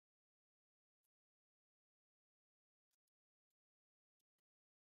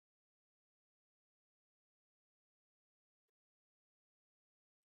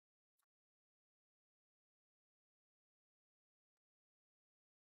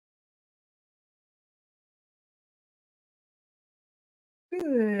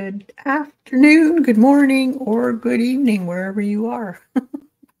Good afternoon, good morning, or good evening, wherever you are.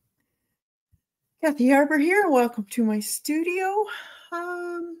 Kathy Arbor here. Welcome to my studio.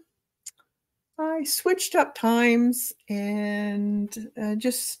 I switched up times and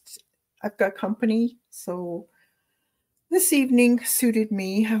I've got company, so this evening suited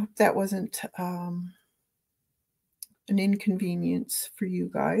me. I hope that wasn't an inconvenience for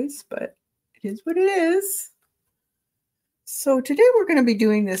you guys, but it is what it is. So today we're going to be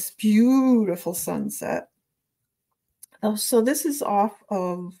doing this beautiful sunset. So this is off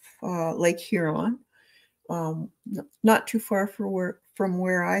of Lake Huron, not too far from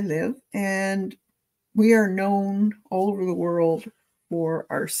where I live, and we are known all over the world for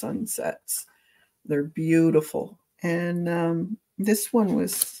our sunsets. They're beautiful, and this one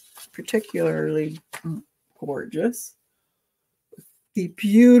was particularly gorgeous. The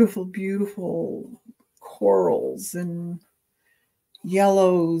beautiful, beautiful corals and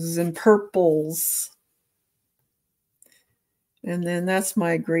yellows and purples. And then that's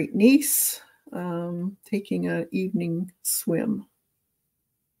my great niece taking an evening swim.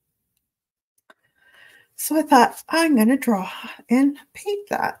 So I thought, I'm going to draw and paint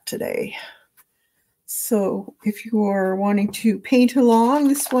that today. So if you are wanting to paint along,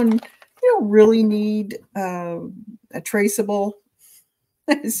 this one, you don't really need a traceable.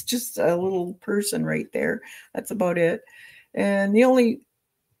 It's just a little person right there. That's about it. And the only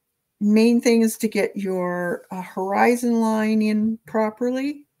main thing is to get your horizon line in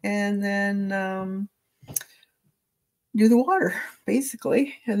properly, and then do the water,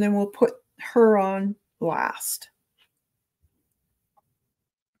 basically. And then we'll put her on last.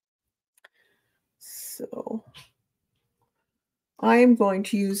 So I'm going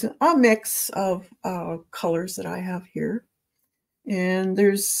to use a mix of colors that I have here. And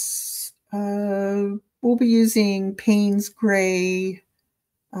there's, we'll be using Payne's Gray,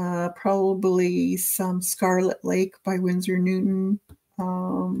 probably some Scarlet Lake by Winsor Newton,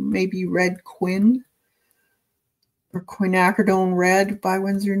 maybe Red Quin or Quinacridone Red by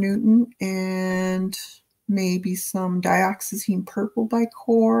Winsor Newton, and maybe some Dioxazine Purple by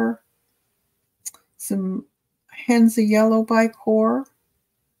Core, some Henza Yellow by Core,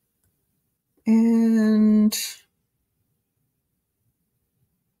 and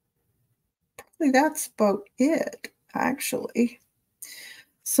probably that's about it, actually.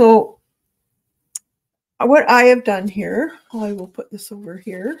 So what I have done here, I will put this over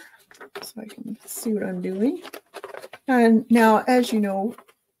here so I can see what I'm doing. And now, as you know,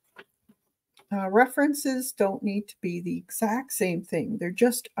 references don't need to be the exact same thing. They're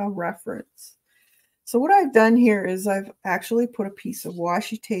just a reference. So what I've done here is I've actually put a piece of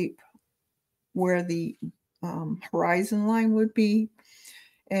washi tape where the horizon line would be.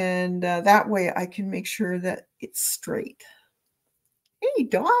 And that way I can make sure that it's straight. Hey,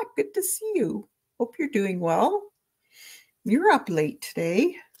 Doc, good to see you. Hope you're doing well. You're up late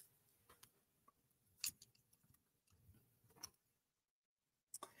today.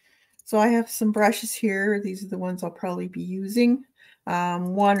 So I have some brushes here. These are the ones I'll probably be using. Either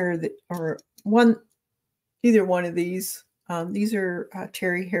one of these. These are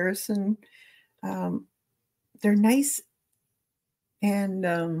Terry Harrison. They're nice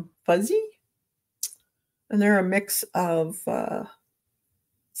and fuzzy, and they're a mix of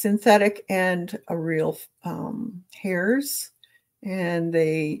synthetic and a real hairs, and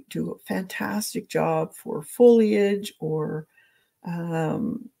they do a fantastic job for foliage, or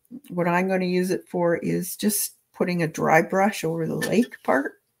what I'm going to use it for is just putting a dry brush over the lake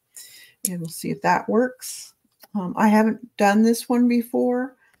part, and we'll see if that works. I haven't done this one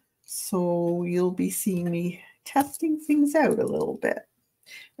before, so you'll be seeing me testing things out a little bit.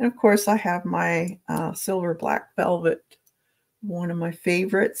 And of course, I have my silver black velvet, one of my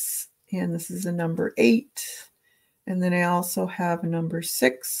favorites, and this is a number 8. And then I also have a number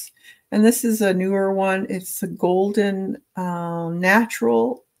 6, and this is a newer one. It's a golden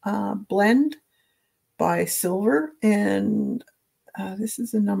natural blend by Silver, and this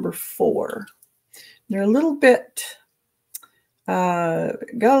is a number 4. They're a little bit got a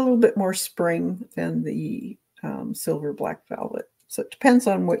little bit more spring than the silver black velvet, so it depends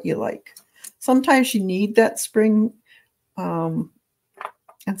on what you like. Sometimes you need that spring, and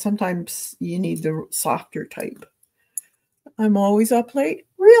sometimes you need the softer type. I'm always up late?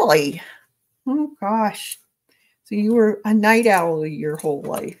 Really? Oh gosh. So you were a night owl your whole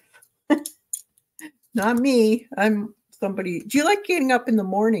life. Not me. I'm somebody. Do you like getting up in the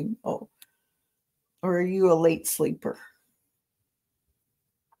morning? Oh, or are you a late sleeper?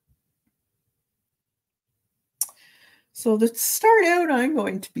 So to start out, I'm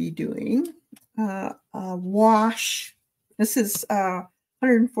going to be doing a wash. This is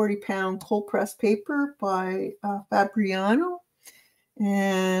 140-pound cold press paper by Fabriano.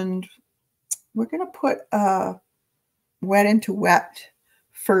 And we're going to put wet into wet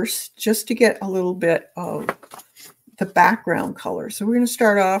first, just to get a little bit of the background color. So we're going to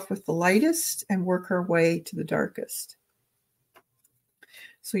start off with the lightest and work our way to the darkest.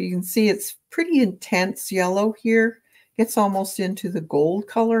 So you can see it's pretty intense yellow here. It's almost into the gold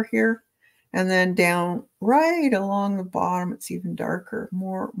color here. And then down right along the bottom, it's even darker,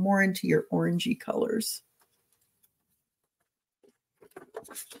 more into your orangey colors.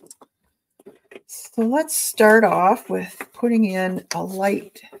 So let's start off with putting in a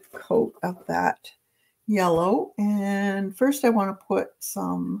light coat of that yellow. And first I want to put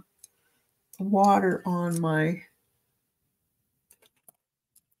some water on my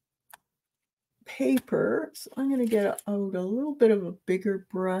paper. So I'm going to get out a little bit of a bigger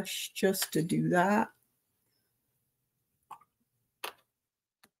brush just to do that.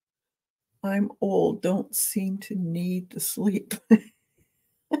 I'm old, don't seem to need the sleep.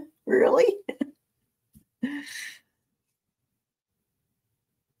 Really?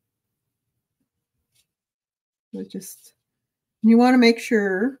 You want to make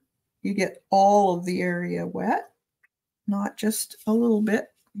sure you get all of the area wet, not just a little bit.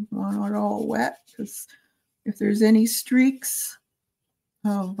 You want it all wet, because if there's any streaks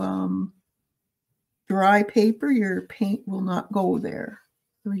of dry paper, your paint will not go there.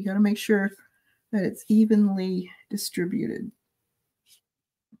 So you got to make sure that it's evenly distributed.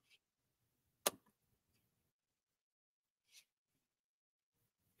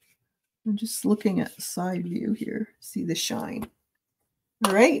 I'm just looking at the side view here, see the shine.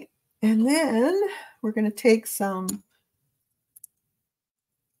 All right, and then we're going to take some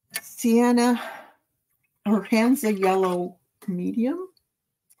sienna or Hansa yellow medium.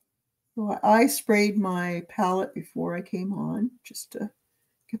 So I sprayed my palette before I came on, just to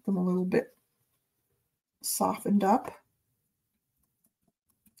get them a little bit softened up.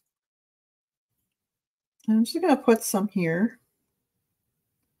 And I'm just going to put some here.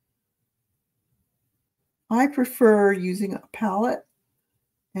 I prefer using a palette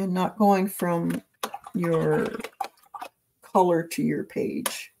and not going from your color to your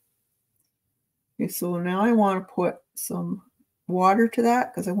page. Okay, so now I want to put some water to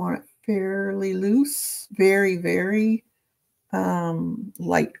that because I want it fairly loose, very, very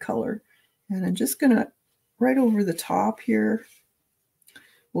light color. And I'm just going to, right over the top here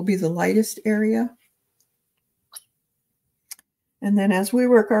will be the lightest area. And then as we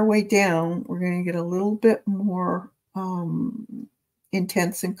work our way down, we're going to get a little bit more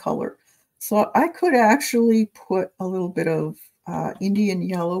intense in color. So I could actually put a little bit of Indian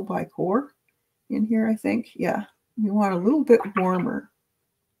yellow by Core in here, I think. Yeah, you want a little bit warmer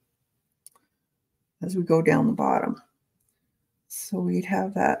as we go down the bottom. So we'd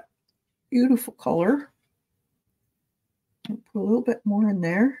have that beautiful color. And put a little bit more in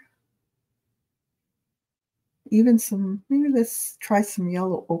there. Even some, maybe let's try some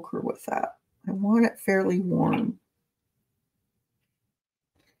yellow ochre with that. I want it fairly warm.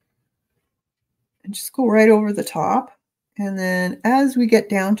 And just go right over the top. And then as we get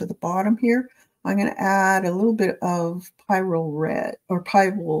down to the bottom here, I'm going to add a little bit of Pyrrole red or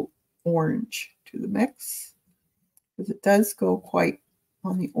Pyrrole orange to the mix, because it does go quite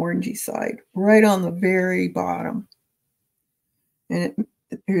on the orangey side, right on the very bottom. And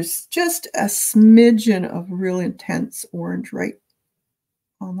there's just a smidgen of real intense orange right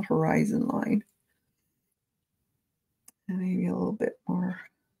on the horizon line. And maybe a little bit more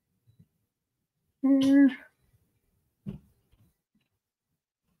here.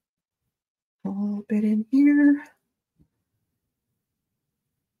 A little bit in here.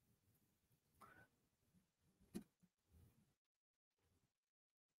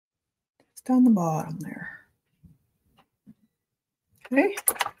 Just down the bottom there. Okay.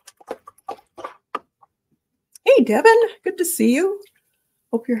 Hey, Devin, good to see you.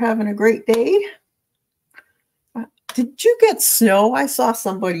 Hope you're having a great day. Did you get snow? I saw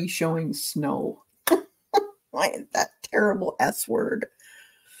somebody showing snow. That terrible S word.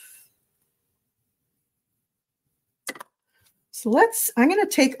 So I'm going to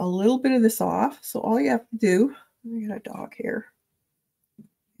take a little bit of this off. So all you have to do, I got a dog here,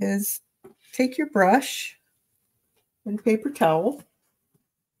 is take your brush and a paper towel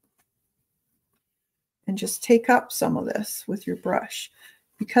and just take up some of this with your brush.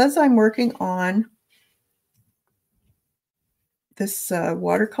 Because I'm working on this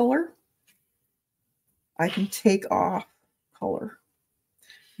watercolor, I can take off color.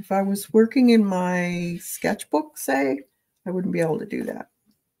 If I was working in my sketchbook, say, I wouldn't be able to do that.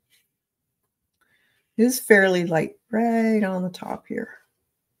 It is fairly light right on the top here.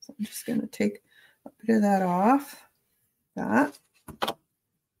 So I'm just going to take a bit of that off. That.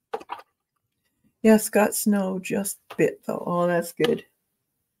 Yes, got snow just a bit though. Oh, that's good.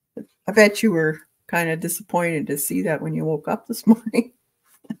 I bet you were kind of disappointed to see that when you woke up this morning.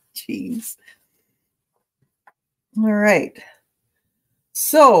 Jeez. All right.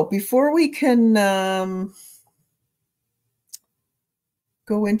 So before we can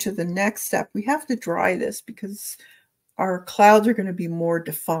go into the next step, we have to dry this because our clouds are going to be more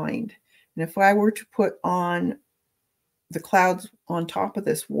defined. And if I were to put on the clouds on top of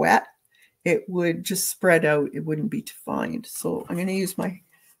this wet, it would just spread out. It wouldn't be defined. So I'm going to use my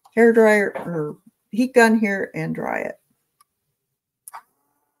hair dryer or heat gun here and dry it.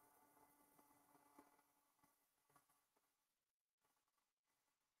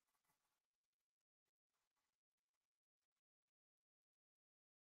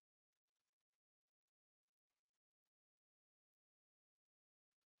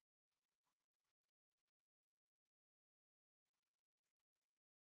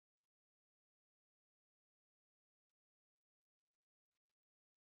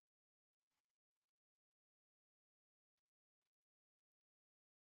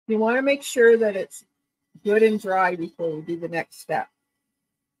 You want to make sure that it's good and dry before we do the next step.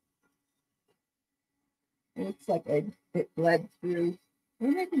 It looks like it bled through.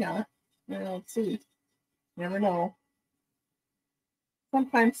 Well, maybe not. Let's see. Never know.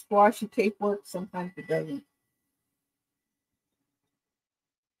 Sometimes washi tape works, sometimes it doesn't.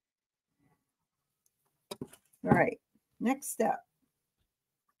 All right, next step.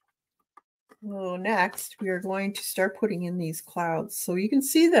 So next, we are going to start putting in these clouds. So you can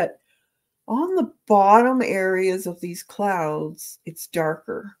see that on the bottom areas of these clouds, it's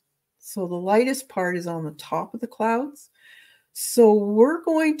darker. So the lightest part is on the top of the clouds. So we're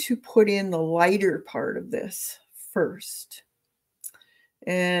going to put in the lighter part of this first.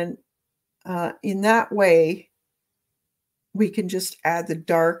 And in that way, we can just add the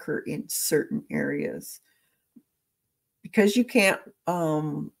darker in certain areas. Because you can't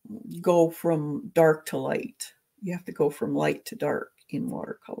go from dark to light. You have to go from light to dark in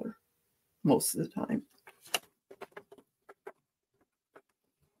watercolor most of the time.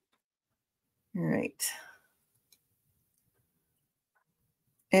 All right.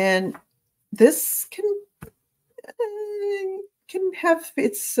 And this can have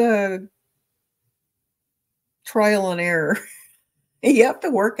its trial and error. You have to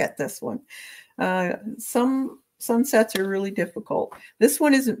work at this one. Some sunsets are really difficult. This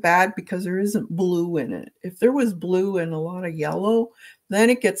one isn't bad because there isn't blue in it. If there was blue and a lot of yellow,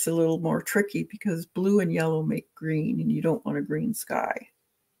 then it gets a little more tricky because blue and yellow make green and you don't want a green sky.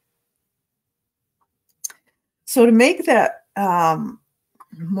 So to make that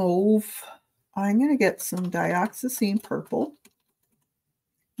mauve, I'm going to get some dioxazine purple.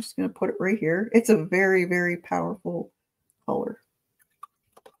 I'm just going to put it right here. It's a very, very powerful color.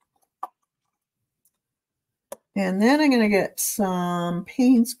 And then I'm going to get some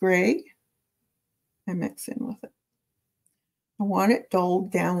Payne's Gray and mix in with it. I want it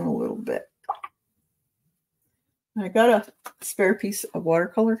dulled down a little bit. I got a spare piece of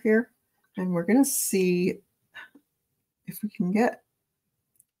watercolor here, and we're going to see if we can get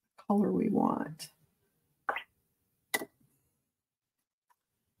the color we want.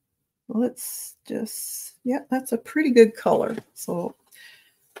 Let's just, yeah, that's a pretty good color. So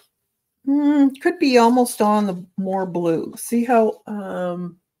could be almost on the more blue. See how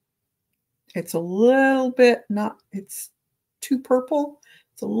it's a little bit it's too purple.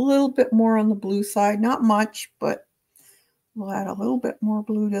 It's a little bit more on the blue side, not much, but we'll add a little bit more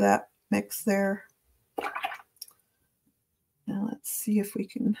blue to that mix there. Now let's see if we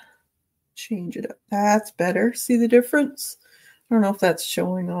can change it up. That's better. See the difference? I don't know if that's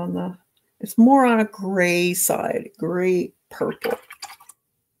showing on the, it's more on a gray side, gray purple.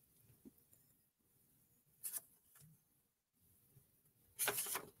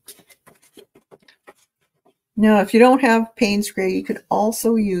 Now, if you don't have Payne's Gray, you could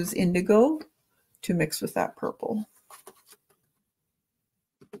also use indigo to mix with that purple.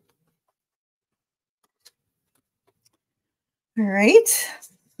 All right,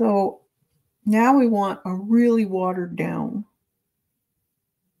 so now we want a really watered down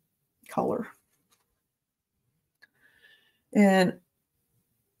color. And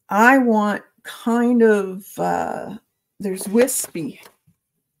I want kind of, there's wispy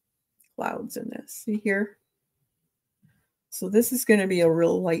clouds in this. See here? So this is going to be a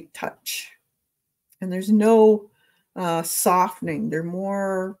real light touch. And there's no softening. They're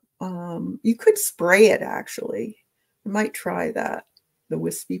more, you could spray it actually. You might try that, the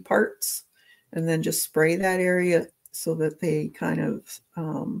wispy parts, and then just spray that area so that they kind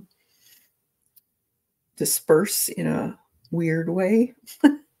of disperse in a weird way.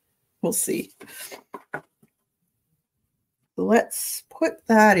 We'll see. So let's put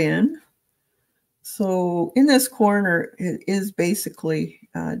that in. So in this corner, it is basically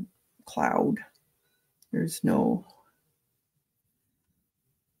a cloud. There's no...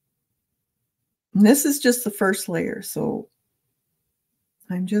 And this is just the first layer. So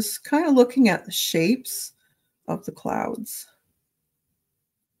I'm just kind of looking at the shapes of the clouds.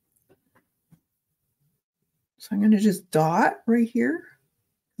 So I'm going to just dot right here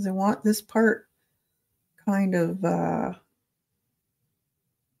because I want this part kind of a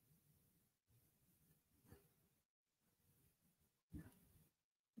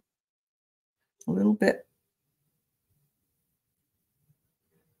little bit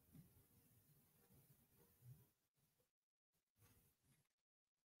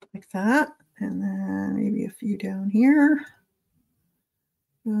like that, and then maybe a few down here,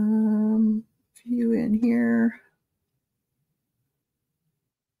 a few in here.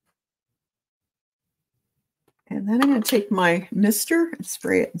 And then I'm going to take my mister and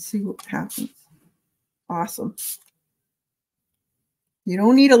spray it and see what happens. Awesome. You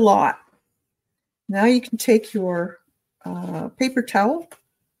don't need a lot. Now you can take your paper towel,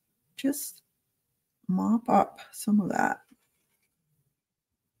 just mop up some of that.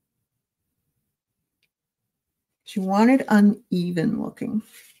 You want it uneven looking.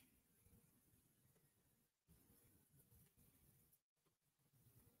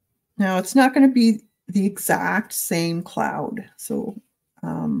 Now it's not going to be the exact same cloud, so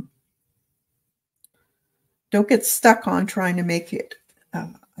don't get stuck on trying to make it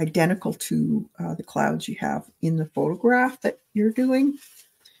identical to the clouds you have in the photograph that you're doing.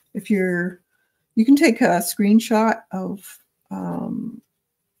 You can take a screenshot of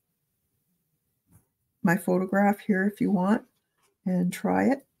my photograph here if you want and try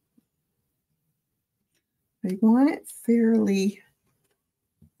it. I want it fairly...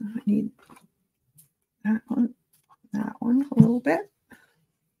 I need that one a little bit.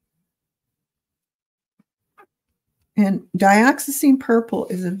 And dioxazine purple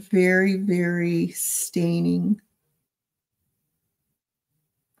is a very, very staining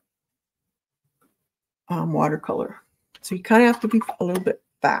watercolor. So you kind of have to be a little bit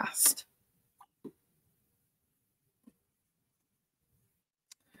fast.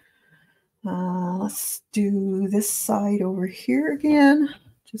 Let's do this side over here again.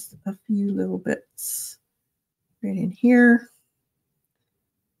 Just a few little bits right in here.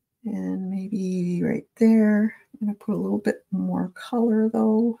 And maybe right there. I'm going to put a little bit more color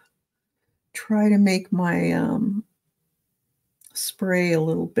though. Try to make my spray a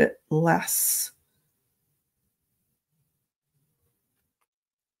little bit less.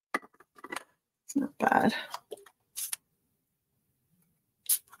 It's not bad.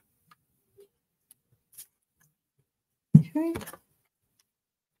 Okay.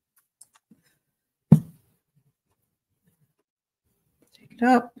 Take it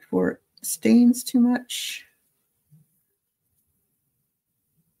up before it stains too much.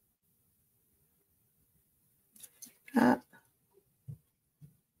 That.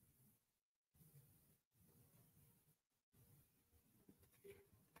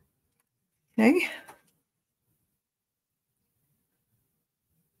 Okay.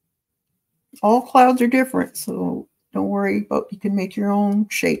 All clouds are different, so don't worry about, you can make your own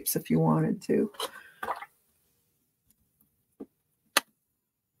shapes if you wanted to.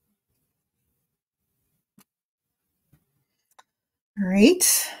 All right.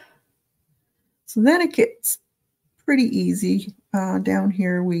 So then it gets pretty easy. Down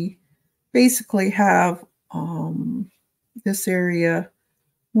here we basically have this area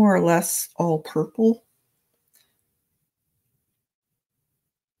more or less all purple.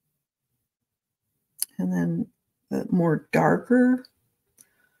 And then the more darker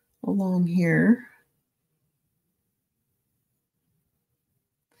along here.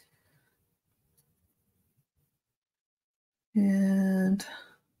 And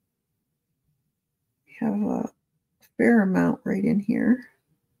we have a fair amount right in here.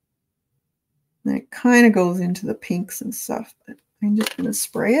 And it kind of goes into the pinks and stuff, but I'm just going to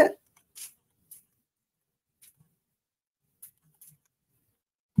spray it.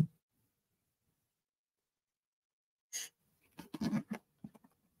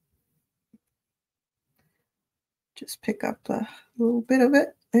 Just pick up a little bit of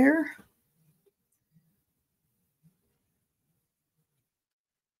it there.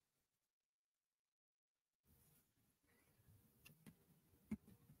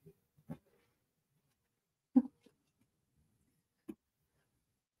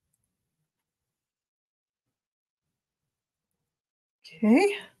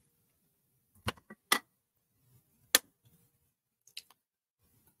 Okay.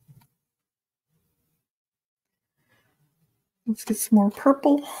 Let's get some more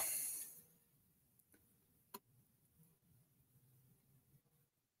purple.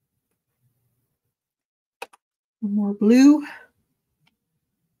 More blue.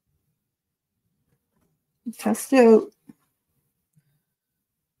 Test it out.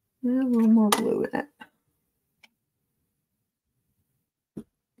 And a little more blue in it.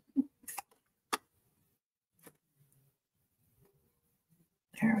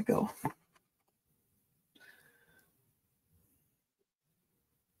 There we go.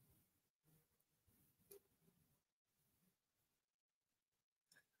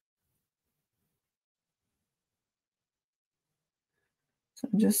 So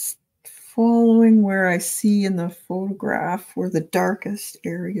I'm just following where I see in the photograph where the darkest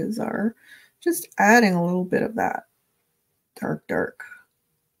areas are. Just adding a little bit of that dark.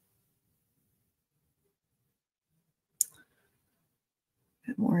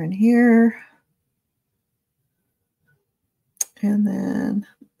 Bit more in here. And then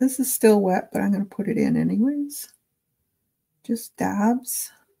this is still wet, but I'm going to put it in anyways. Just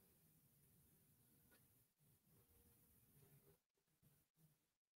dabs.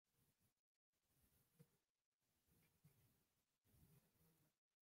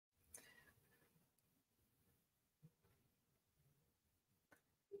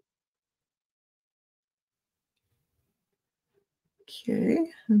 Okay,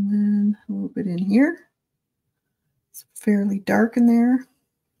 and then a little bit in here. It's fairly dark in there.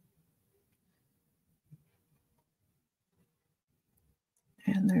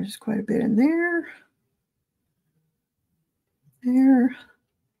 And there's quite a bit in there. There.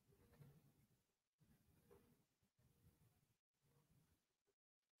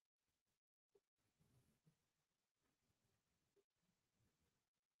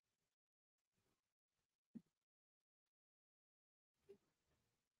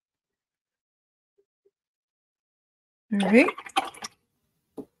 All right.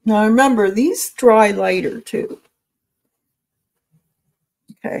 Now remember, these dry lighter too.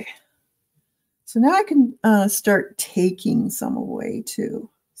 Okay. So now I can start taking some away too.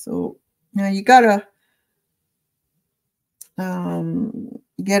 So now you gotta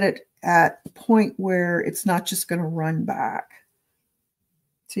get it at a point where it's not just going to run back.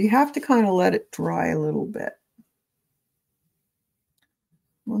 So you have to kind of let it dry a little bit.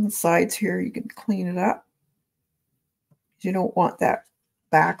 On the sides here, you can clean it up. You don't want that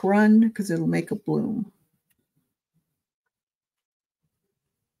back run because it'll make a bloom.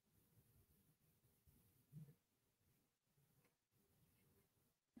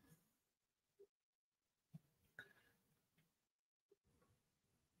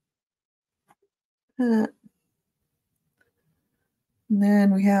 And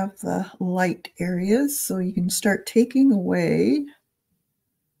then we have the light areas, so you can start taking away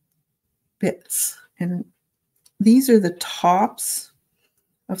bits. And these are the tops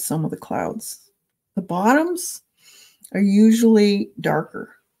of some of the clouds. The bottoms are usually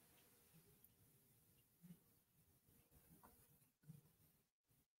darker.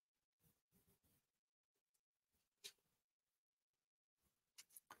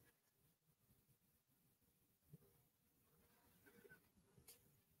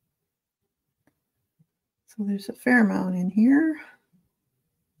 So there's a fair amount in here.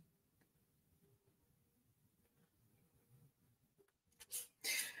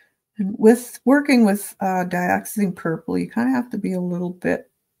 And with working with dioxazine purple, you kind of have to be a little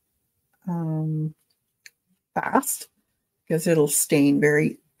bit fast because it'll stain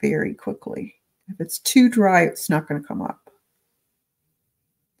very, very quickly. If it's too dry, it's not going to come up.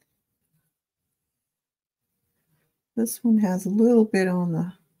 This one has a little bit on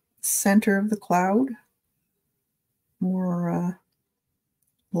the center of the cloud, more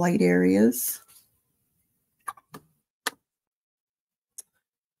light areas.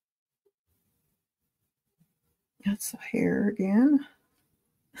 That's a hair again.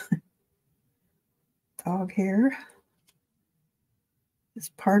 Dog hair is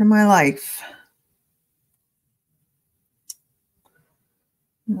part of my life.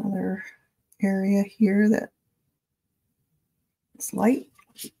 Another area here that it's light.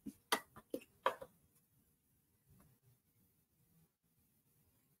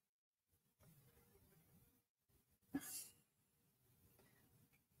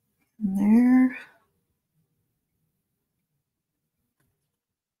 And there.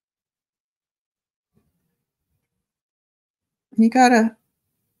 You gotta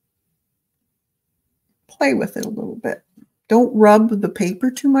play with it a little bit. Don't rub the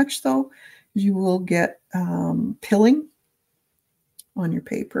paper too much though, you will get pilling. on your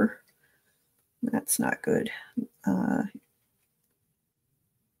paper. That's not good.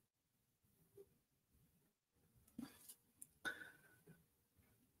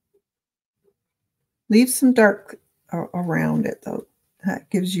 Leave some dark around it, though. That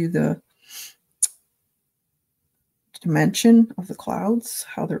gives you the dimension of the clouds,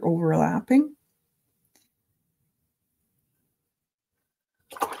 how they're overlapping.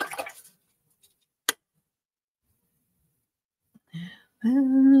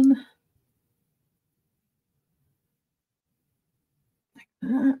 And like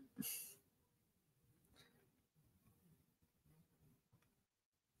that.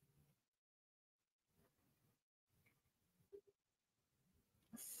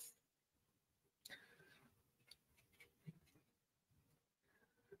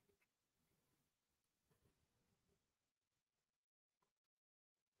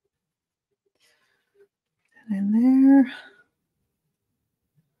 And in there.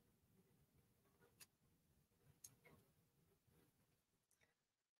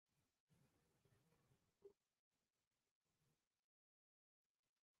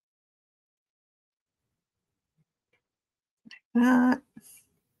 That.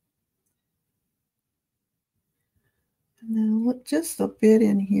 And then look just a bit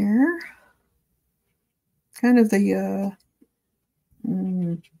in here. Kind of the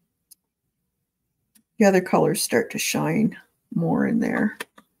other colors start to shine more in there.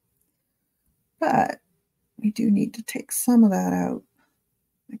 But we do need to take some of that out,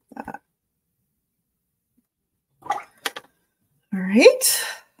 like that. All right.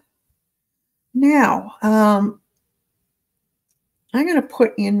 Now, I'm going to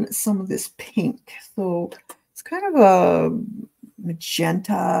put in some of this pink. So it's kind of a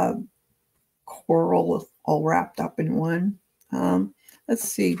magenta coral all wrapped up in one. Let's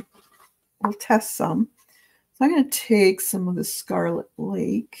see. We'll test some. So I'm going to take some of the Scarlet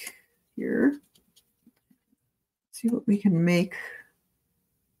Lake here. See what we can make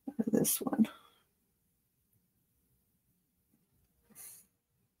out of this one.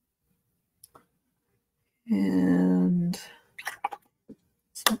 And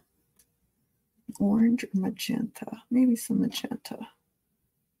some orange or magenta. Maybe some magenta.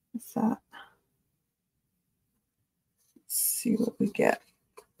 What's that? Let's see what we get.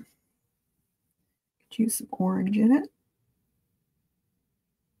 Could use some orange in it.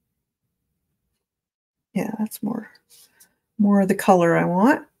 Yeah, that's more of the color I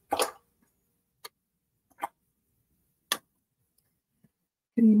want.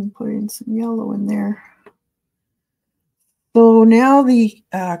 Can even put in some yellow in there. So now the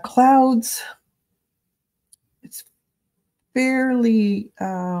clouds, it's fairly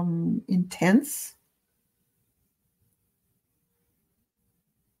intense.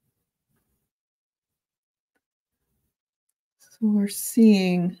 So we're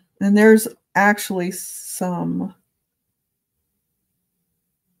seeing, and there's actually some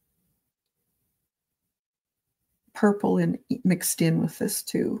purple mixed in with this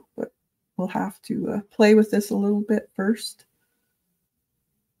too, but we'll have to play with this a little bit first.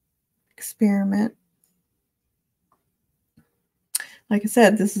 Experiment. Like I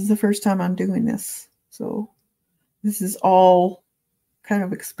said, this is the first time I'm doing this, so this is all kind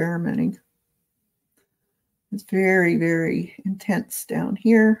of experimenting. It's very, very intense down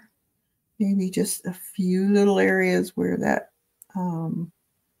here. Maybe just a few little areas where that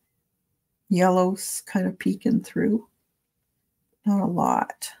yellow's kind of peeking through. Not a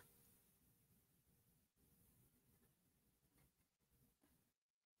lot.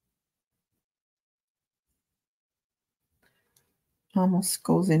 Almost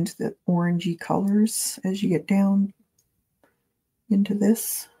goes into the orangey colors as you get down into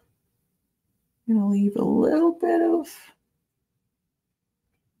this. I'm going to leave a little bit of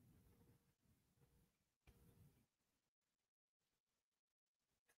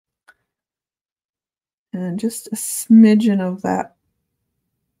and just a smidgen of that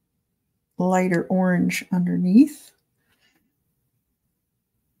lighter orange underneath.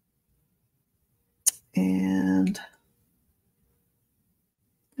 And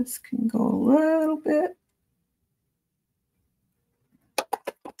this can go a little bit.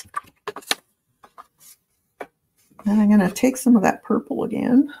 And I'm going to take some of that purple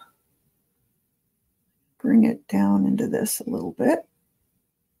again, bring it down into this a little bit.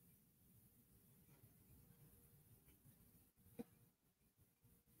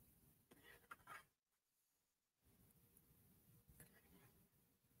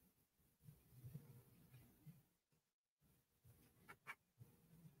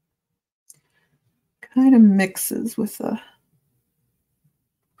 Kind of mixes with the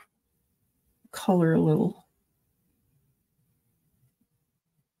color a little.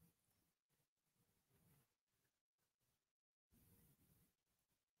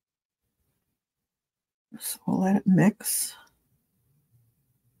 So I'll let it mix.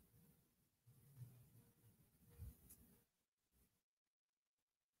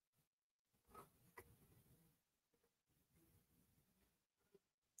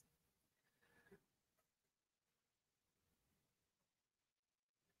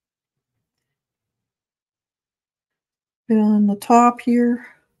 Bit on the top here.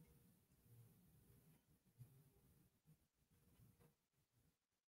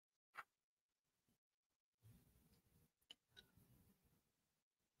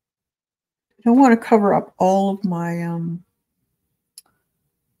 I don't want to cover up all of my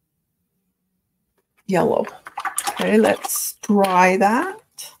yellow. Okay, let's dry that.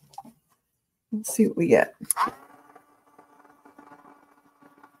 Let's see what we get.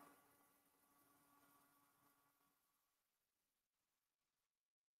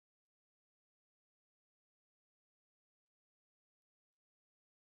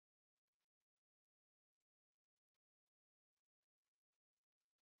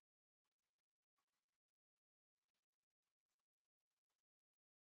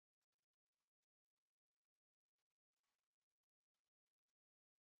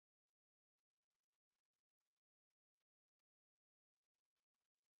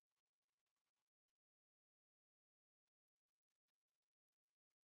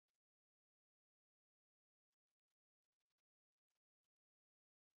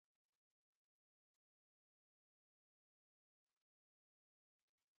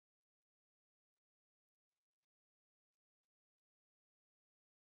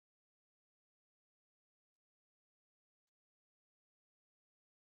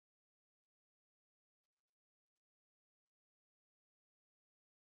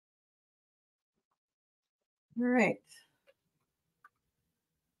 All right.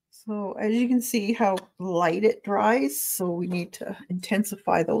 So as you can see how light it dries, so we need to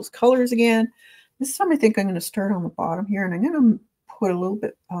intensify those colors again. This time I think I'm going to start on the bottom here, and I'm going to put a little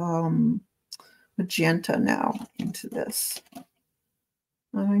bit magenta now into this.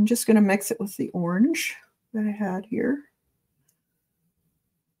 I'm just going to mix it with the orange that I had here.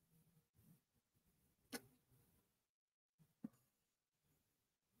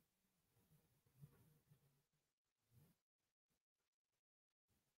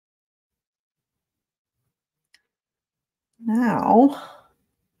 Now,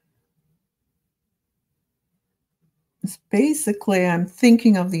 it's basically, I'm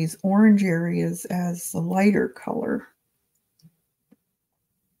thinking of these orange areas as the lighter color.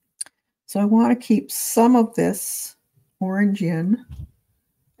 So I want to keep some of this orange in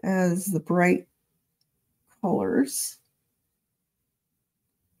as the bright colors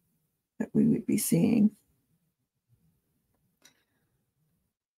that we would be seeing.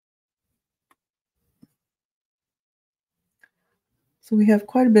 So we have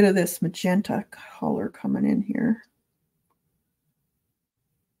quite a bit of this magenta color coming in here.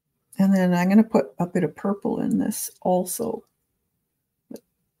 And then I'm going to put a bit of purple in this also.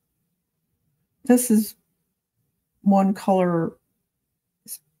 This is one color,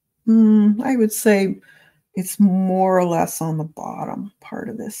 I would say it's more or less on the bottom part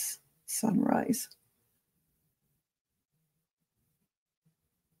of this sunrise.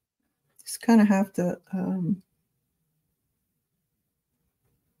 Just kind of have to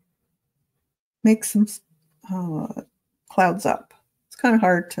make some clouds up. It's kind of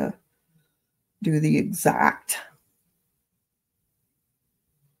hard to do the exact.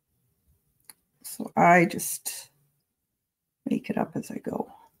 So I just make it up as I go.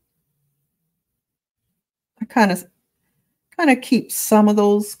 I kind of keep some of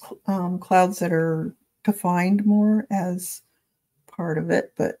those clouds that are defined more as part of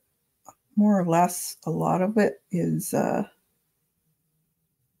it, but more or less a lot of it is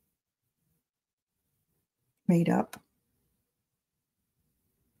made up.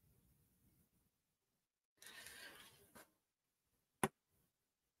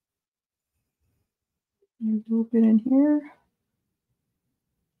 A little bit in here.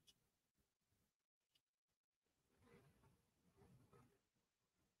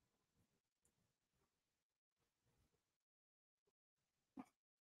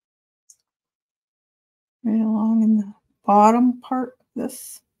 Right along in the bottom part of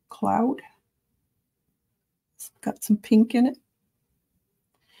this cloud. It's got some pink in it.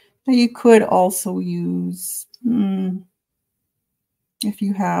 Now you could also use, if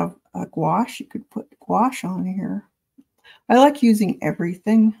you have a gouache, you could put gouache on here. I like using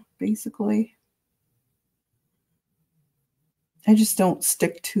everything, basically. I just don't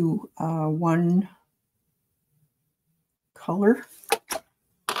stick to one color.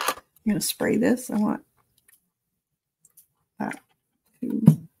 I'm going to spray this. I want that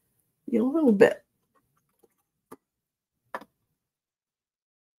to be a little bit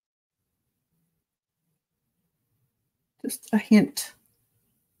Just a hint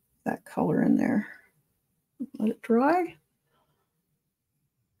of that color in there. Let it dry.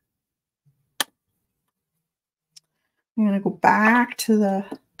 I'm going to go back to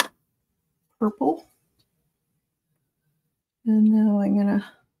the purple. And now I'm going to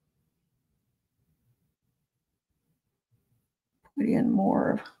put in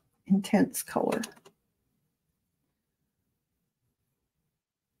more intense color.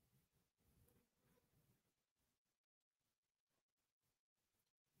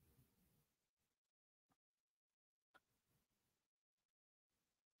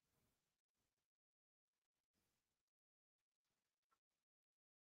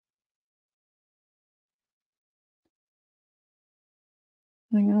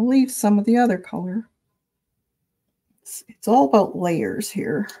 I'm going to leave some of the other color. It's all about layers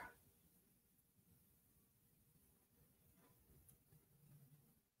here.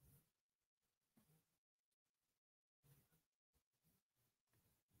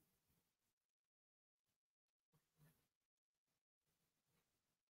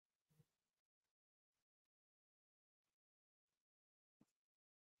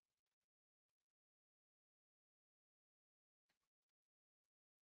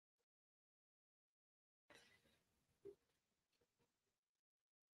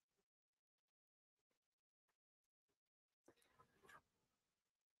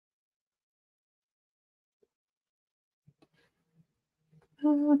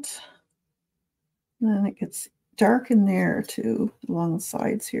 Then it gets dark in there too, along the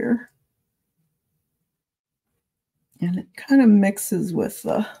sides here. And it kind of mixes with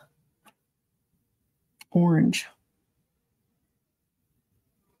the orange.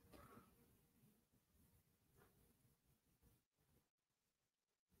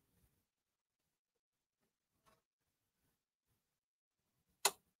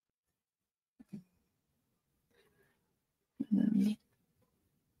 And then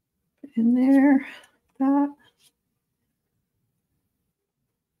put in there, that.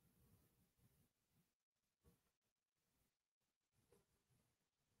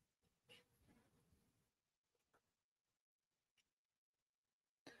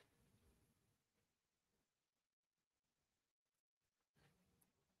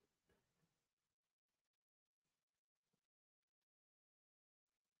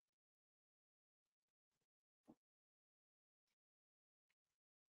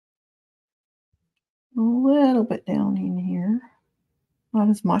 A little bit down in here. Not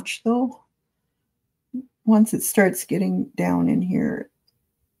as much though. Once it starts getting down in here,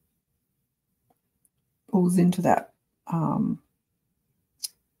 it goes into that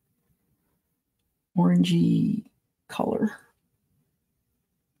orangey color.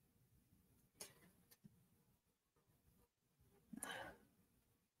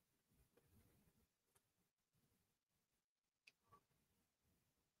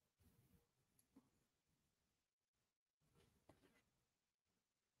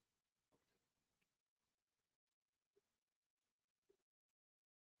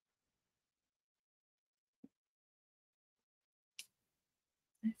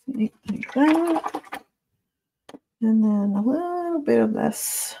 I think like that. And then a little bit of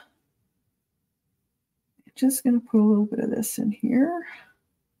this. Just going to put a little bit of this in here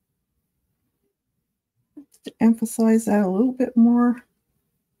to emphasize that a little bit more.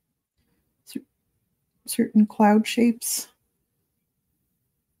 Certain cloud shapes.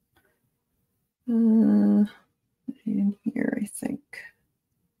 In here, I think.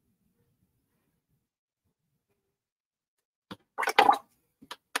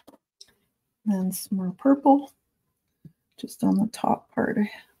 And some more purple, just on the top part of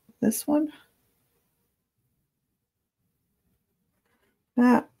this one.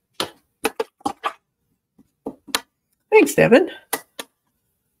 That. Thanks, Devin.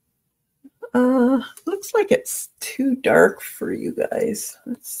 Looks like it's too dark for you guys.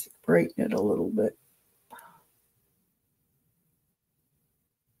 Let's brighten it a little bit.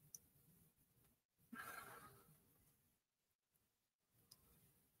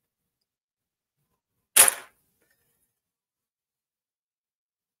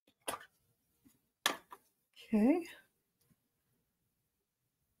 Okay.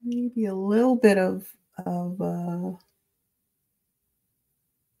 Maybe a little bit of that.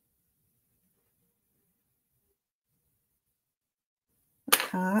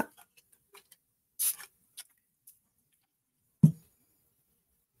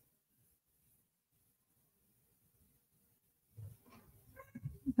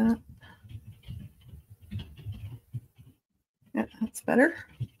 That. Yeah, that's better.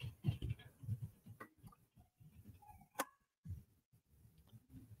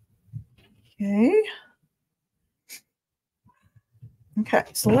 Okay. Okay,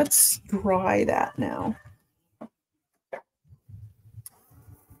 so let's dry that now.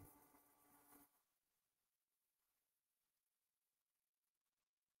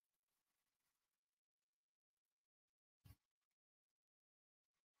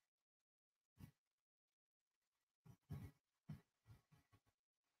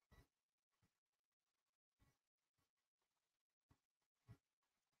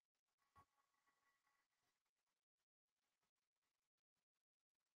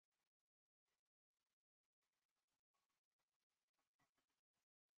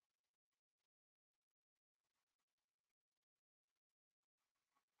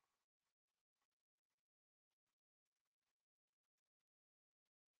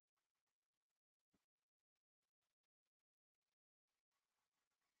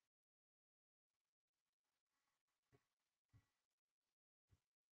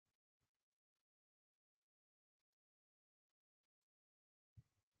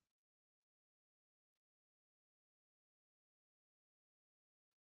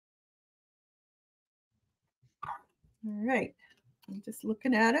 All right, I'm just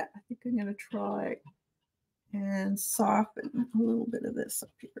looking at it. I think I'm going to try and soften a little bit of this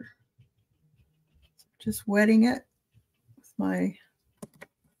up here. Just wetting it with my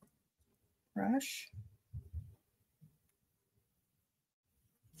brush.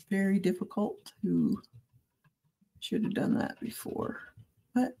 It's very difficult to, should have done that before,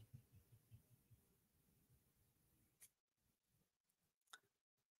 but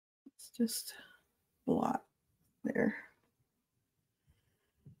it's just blot there.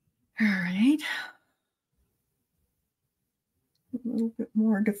 All right. A little bit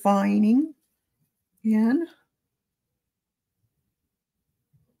more defining again.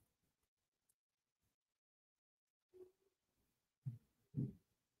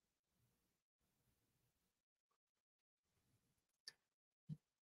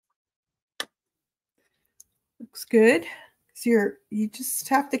 Looks good. So you just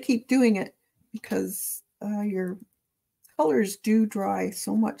have to keep doing it because your colors do dry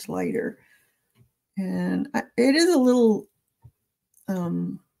so much lighter. And it is a little,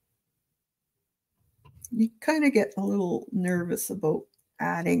 you kind of get a little nervous about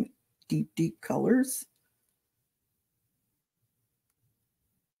adding deep colors.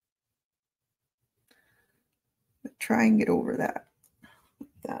 But try and get over that.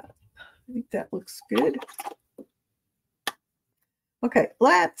 I think that looks good. Okay,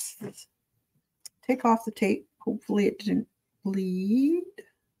 let's take off the tape. Hopefully it didn't bleed.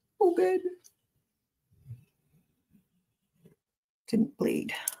 Oh, good. Didn't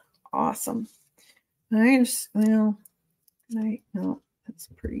bleed. Awesome. No, that's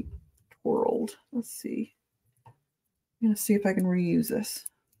pretty twirled. Let's see. I'm going to see if I can reuse this.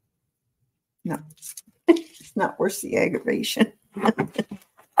 No, it's not worth the aggravation.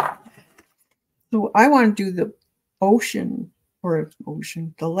 So I want to do the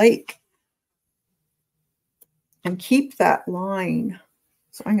the lake, and keep that line.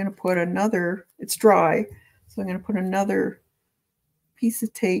 So I'm going to put another, it's dry, so I'm going to put another piece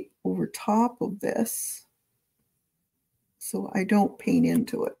of tape over top of this so I don't paint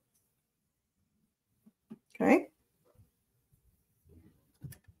into it. Okay.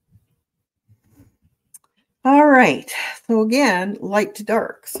 All right. So again, light to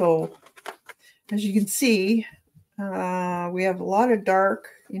dark. So as you can see, we have a lot of dark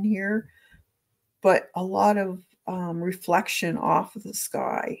in here, but a lot of reflection off of the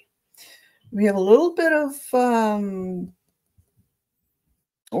sky. We have a little bit of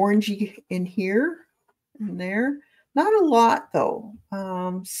orangey in here and there. Not a lot though,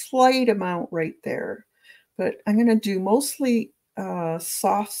 slight amount right there. But I'm going to do mostly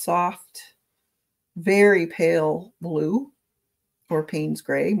soft, very pale blue or Payne's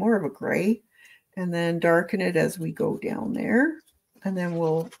gray, more of a gray, and then darken it as we go down there. And then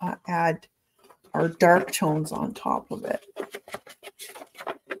we'll add our dark tones on top of it.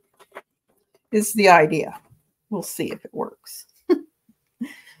 Is the idea. We'll see if it works.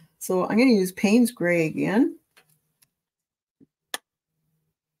 So I'm going to use Payne's gray again.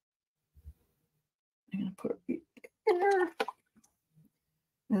 I'm going to put it there.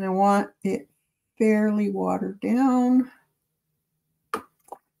 And I want it fairly watered down. I'm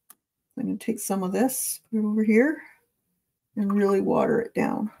going to take some of this, put it over here, and really water it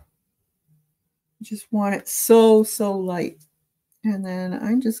down. I just want it so light. And then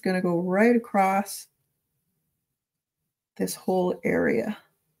I'm just going to go right across this whole area.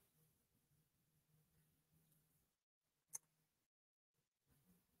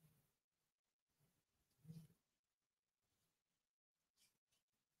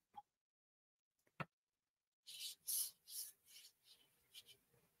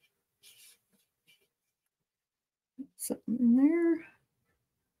 something in there.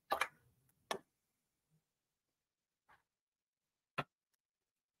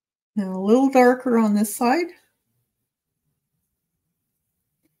 Now a little darker on this side.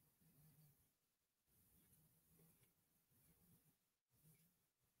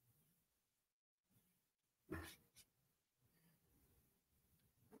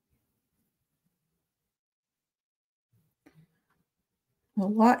 A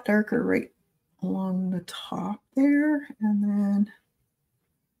lot darker right along the top there. And then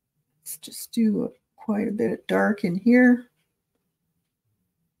let's just do quite a bit of dark in here.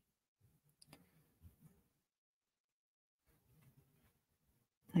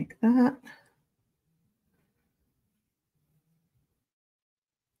 Like that.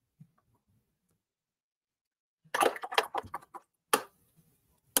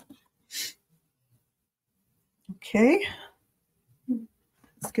 Okay.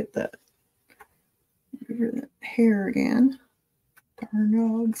 Let's get that over the hair again. Darn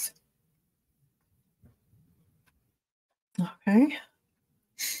dogs. Okay.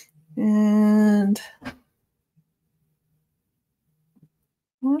 And I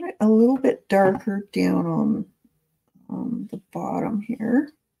want it a little bit darker down on the bottom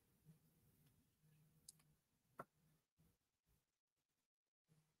here.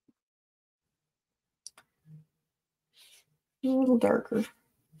 A little darker.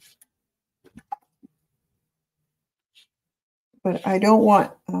 But I don't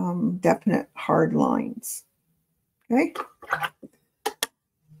want definite hard lines. Okay.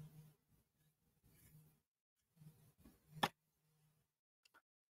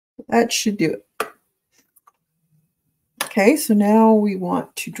 That should do it. Okay, so now we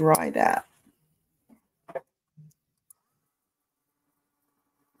want to dry that.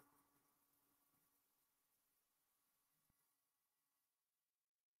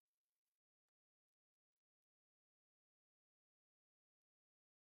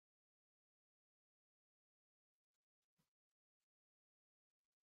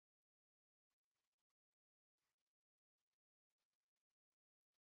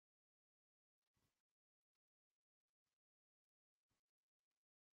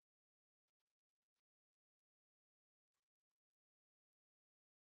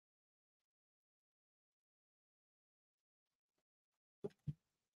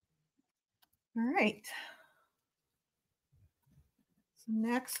 All right. So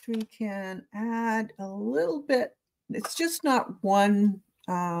next we can add a little bit. It's just not one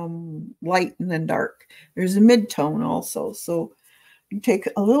light and then dark. There's a mid-tone also. So you take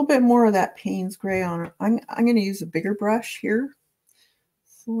a little bit more of that Payne's gray on it. I'm going to use a bigger brush here.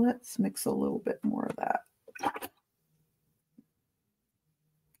 So let's mix a little bit more of that.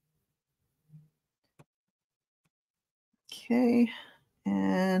 Okay,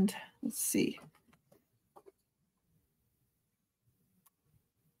 and let's see.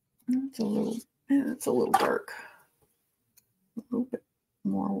 It's a little dark. A little bit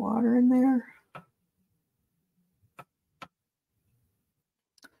more water in there.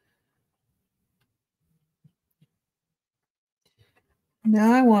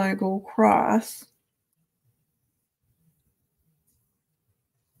 Now I want to go across.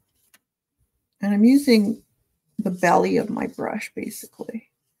 And I'm using the belly of my brush basically.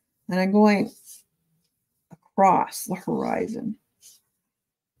 And I'm going across the horizon.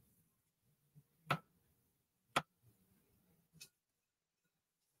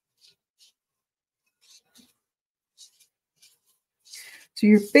 So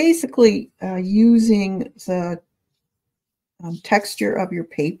you're basically using the texture of your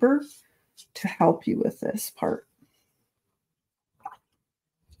paper to help you with this part.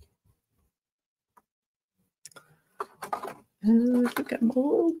 And I think I'm a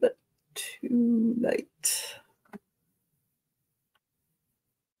little bit too light. Is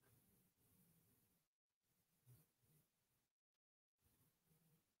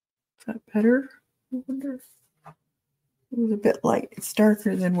that better? I wonder. It was a bit light. It's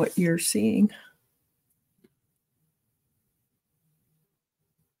darker than what you're seeing.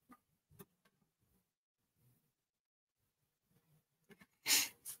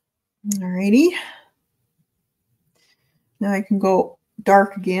 Alrighty. Now I can go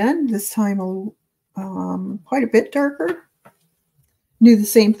dark again, this time quite a bit darker. Do the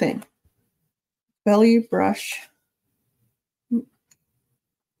same thing. Belly brush.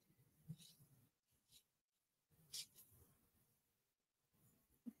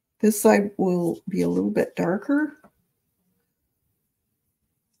 This side will be a little bit darker.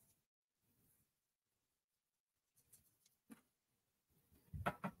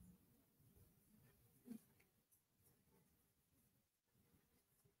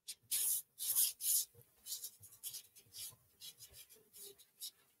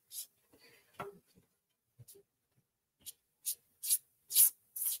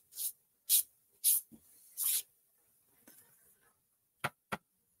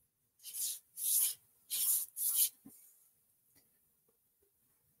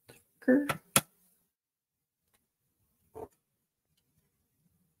 darker.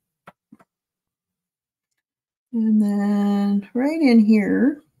 And then right in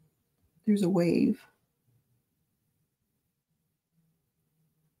here, there's a wave.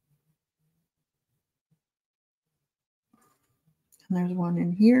 And there's one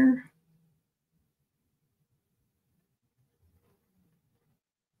in here.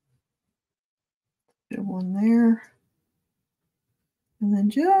 There's one there. And then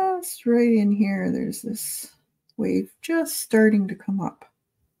just right in here, there's this wave just starting to come up.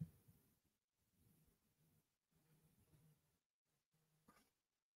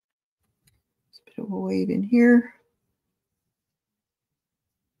 There's a bit of a wave in here.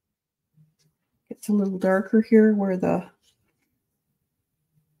 It's a little darker here where the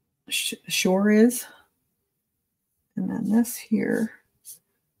shore is. And then this here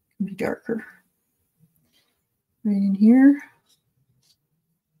can be darker. Right in here.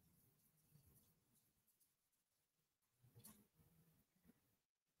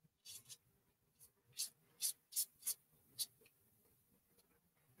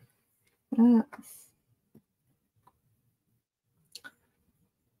 That.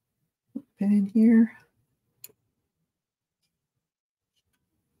 And in here.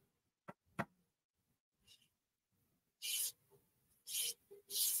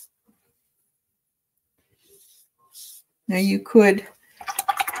 Now you could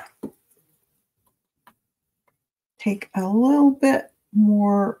take a little bit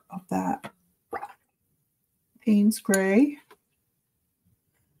more of that Payne's gray.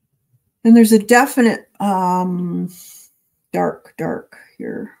 And there's a definite dark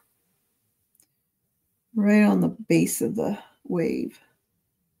here. Right on the base of the wave.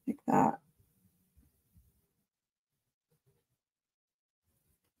 Like that.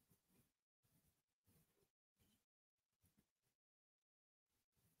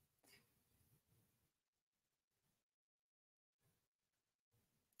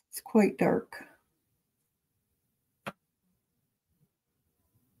 It's quite dark.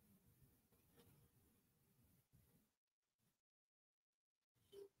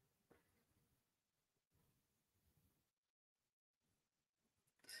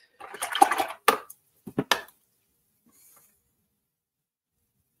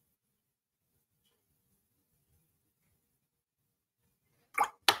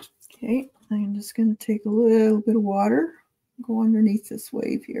 Okay, I'm just going to take a little bit of water, go underneath this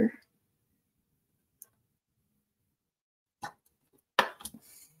wave here.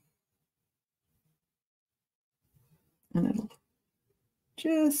 And it'll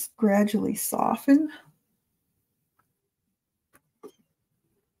just gradually soften.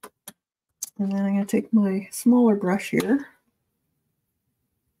 And then I'm going to take my smaller brush here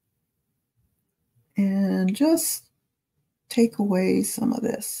and just take away some of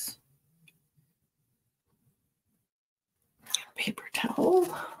this. Paper towel.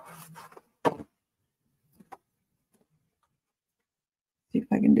 See if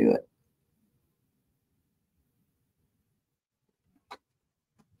I can do it.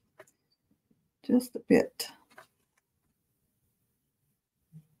 Just a bit.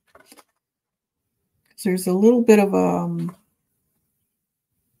 There's a little bit of a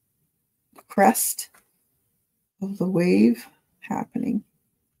crest of the wave happening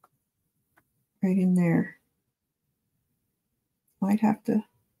right in there. Might have to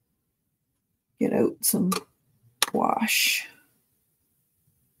get out some wash.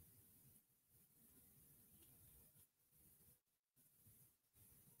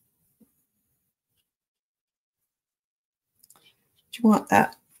 You want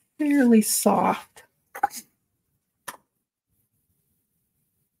that fairly soft.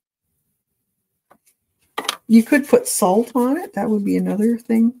 You could put salt on it. That would be another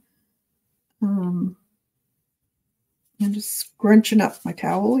thing. I'm just scrunching up my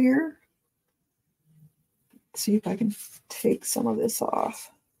towel here. See if I can take some of this off.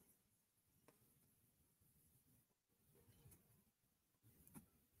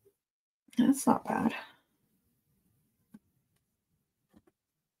 That's not bad.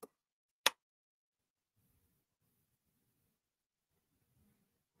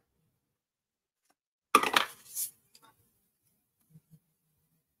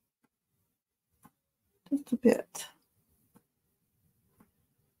 Just a bit.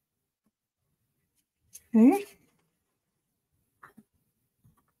 Okay.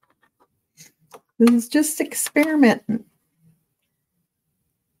 This is just experimenting.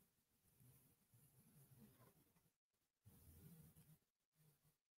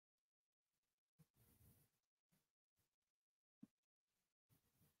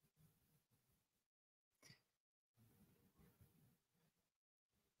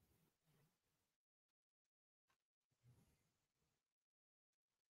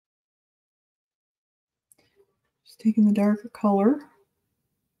 Just taking the darker color,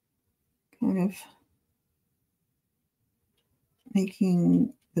 kind of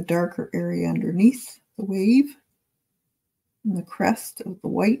making the darker area underneath the wave and the crest of the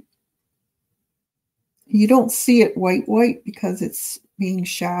white. You don't see it white because it's being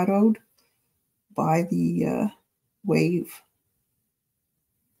shadowed by the wave.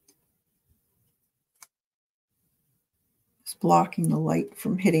 It's blocking the light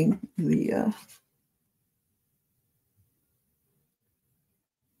from hitting the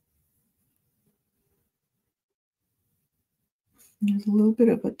there's a little bit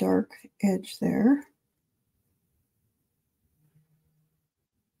of a dark edge there.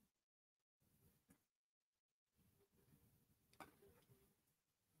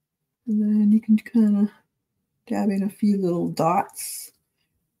 And then you can kind of dab in a few little dots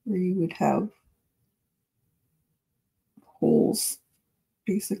where you would have holes,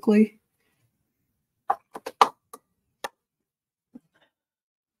 basically.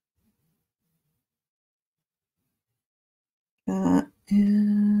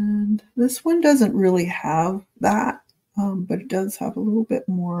 And this one doesn't really have that, but it does have a little bit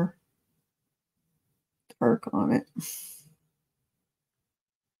more dark on it.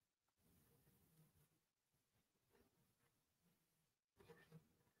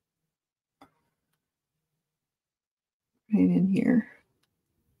 Right in here.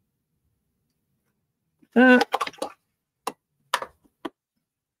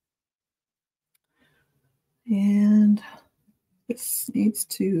 And this needs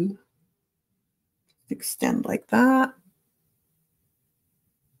to extend like that.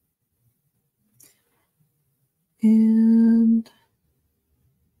 And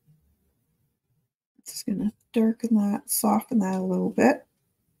just going to darken that, soften that a little bit.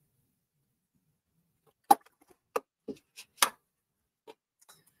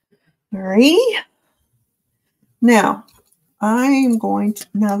 All right. Now, I'm going to,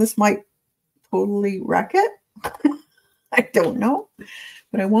 now this might totally wreck it. I don't know,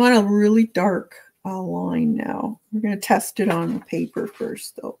 but I want a really dark line now. We're going to test it on the paper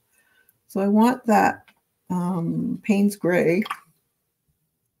first, though. So I want that Payne's Gray.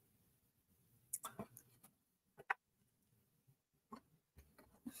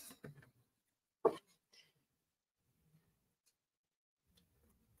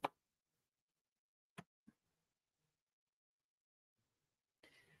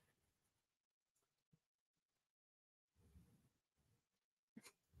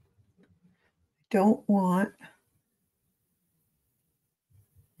 Don't want,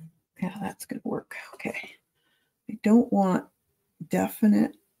 yeah, that's going to work. Okay. I don't want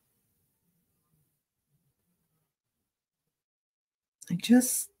definite. I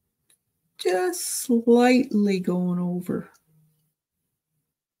just slightly going over.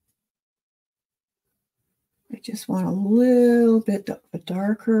 I just want a little bit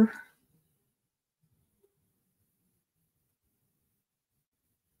darker.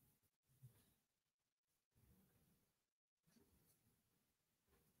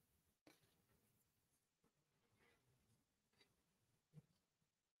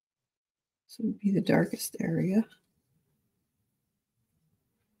 So it would be the darkest area.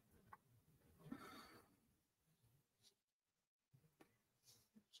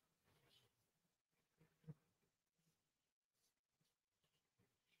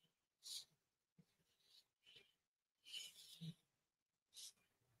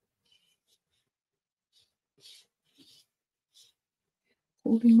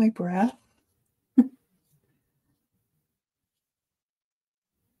 Holding my breath.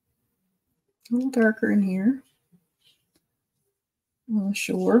 A little darker in here on the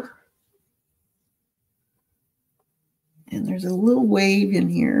shore. And there's a little wave in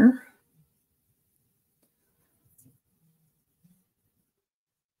here.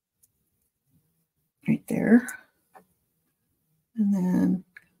 Right there. And then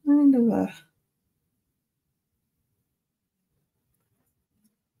kind of a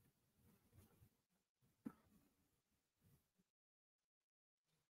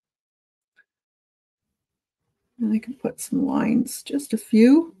and I can put some lines, just a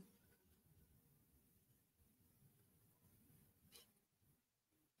few.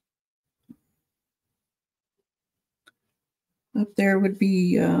 Up there would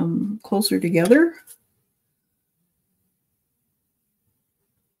be closer together.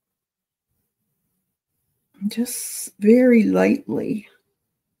 Just very lightly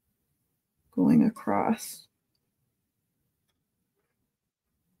going across.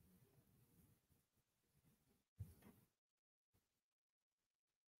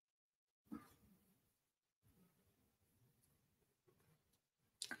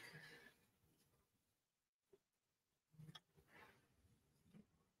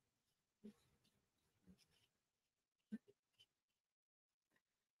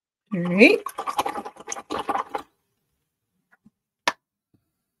 All right.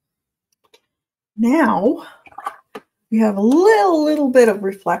 Now we have a little bit of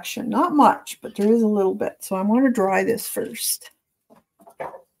reflection, not much, but there is a little bit. So I want to dry this first.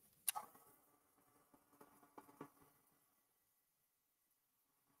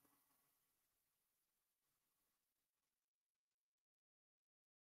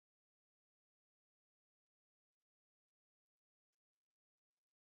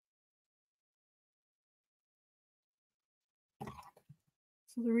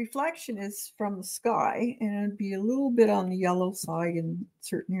 So the reflection is from the sky, and it'd be a little bit on the yellow side in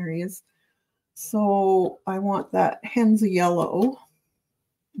certain areas. So I want that hen's yellow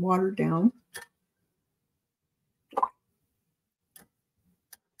watered down.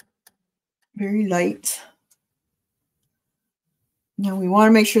 Very light. Now we want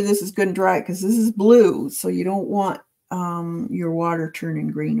to make sure this is good and dry because this is blue, so you don't want your water turning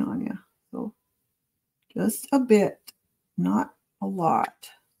green on you. So just a bit, not a lot.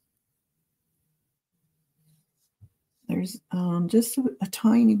 There's just a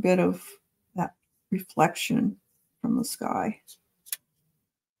tiny bit of that reflection from the sky.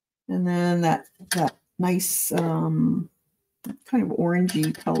 And then that nice kind of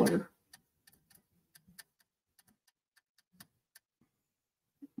orangey color.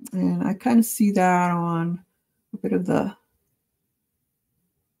 And I kind of see that on a bit of the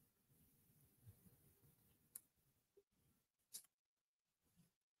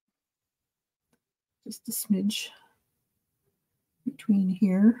just a smidge between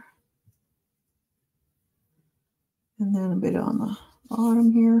here. And then a bit on the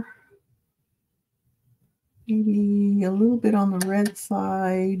bottom here. Maybe a little bit on the red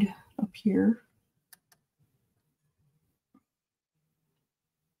side up here.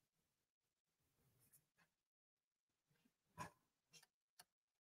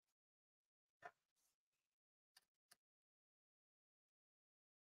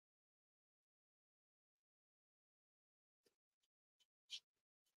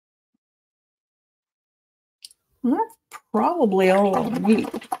 Well, that's probably all I need.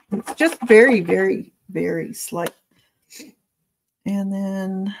 It's just very, very, very slight. And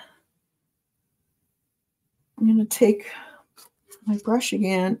then I'm going to take my brush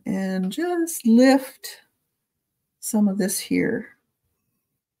again and just lift some of this here.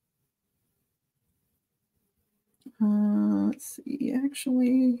 Let's see,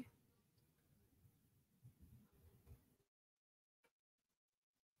 actually.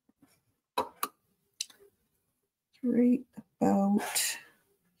 Right about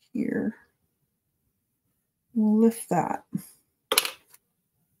here. We'll lift that.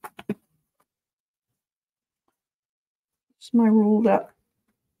 It's my rolled up.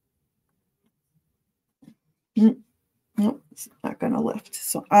 Nope, it's not going to lift.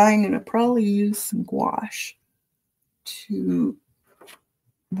 So I'm going to probably use some gouache to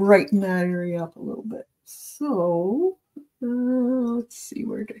brighten that area up a little bit. So let's see,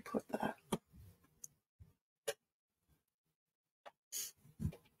 where did I put that?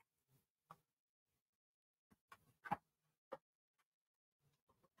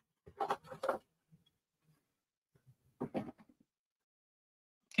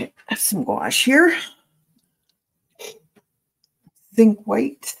 Okay, I have some gouache here. Zinc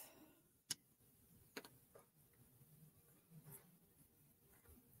white.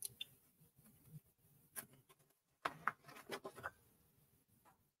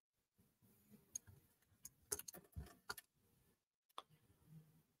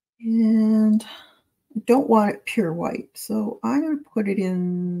 And I don't want it pure white, so I'm going to put it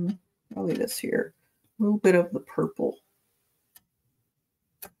in probably this here, a little bit of the purple.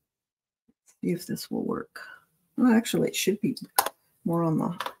 See if this will work. Well, actually, it should be more on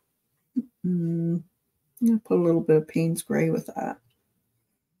the. I'm going to put a little bit of Payne's Gray with that.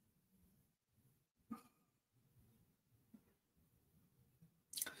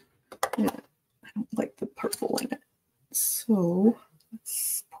 Yeah, I don't like the purple in it, so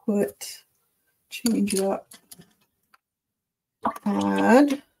let's change it up.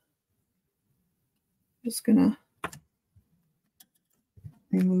 Add. Just gonna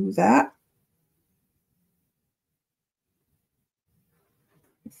remove that.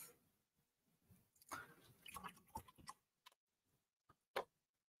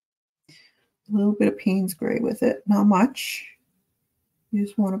 A little bit of Payne's Gray with it, not much. You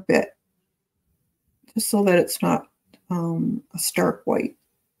just want a bit, just so that it's not a stark white.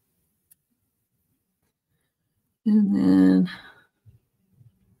 And then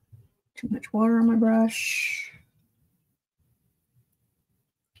too much water on my brush.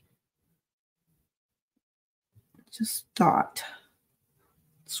 Just dot.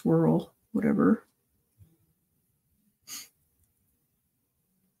 swirl, whatever.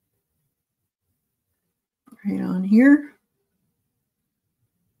 Right on here.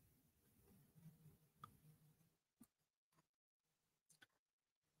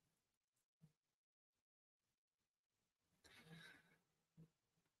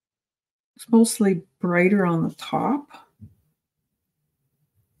 It's mostly brighter on the top.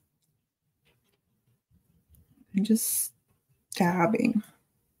 And just dabbing.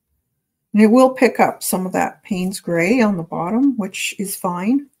 And it will pick up some of that Payne's Gray on the bottom, which is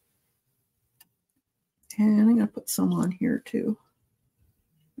fine. And I'm going to put some on here too,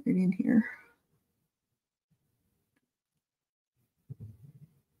 right in here.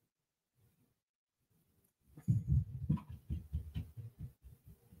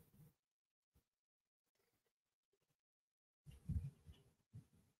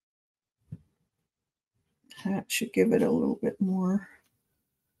 That should give it a little bit more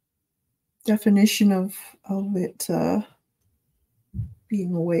definition of it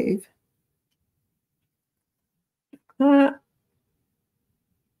being a wave.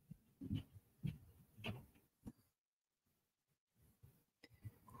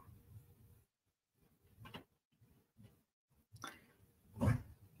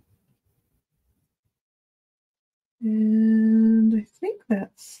 And I think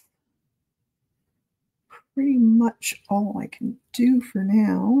that's pretty much all I can do for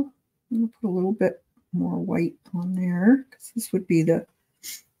now. I'm going to put a little bit more white on there because this would be the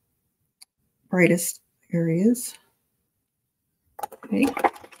brightest areas. Okay.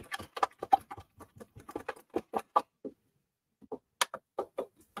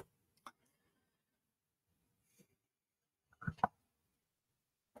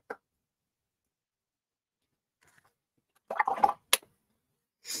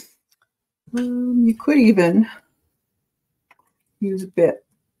 You could even use a bit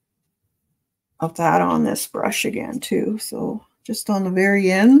of that on this brush again too. So just on the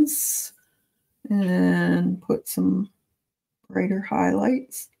very ends and put some brighter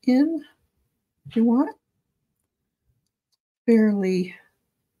highlights in if you want. Fairly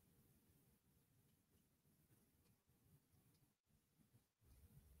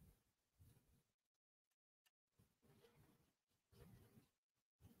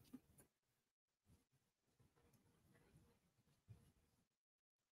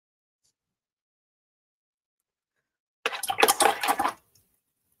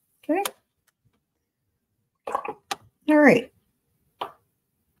okay. All right.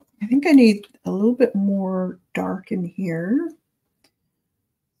 I think I need a little bit more dark in here.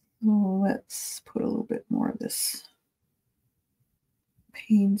 So let's put a little bit more of this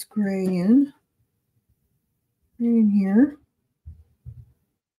Payne's Gray in, right in here.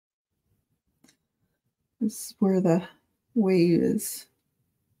 This is where the wave is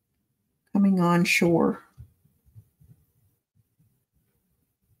coming on shore.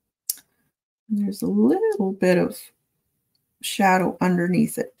 And there's a little bit of shadow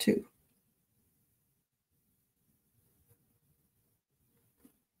underneath it too.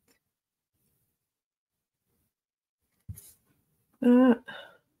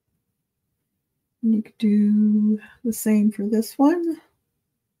 You could do the same for this one.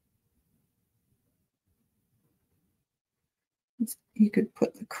 You could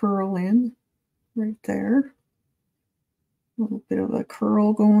put the curl in right there. A little bit of a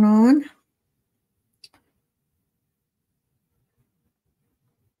curl going on.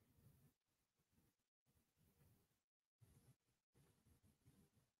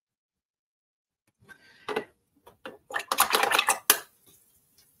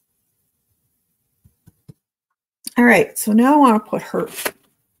 All right, so now I want to put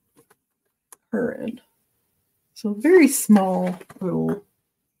her in. So very small little,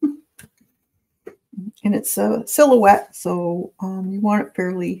 and it's a silhouette, so you want it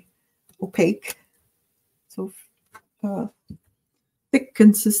fairly opaque. So thick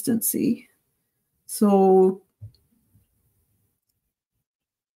consistency. So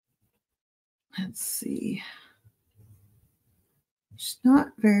let's see. It's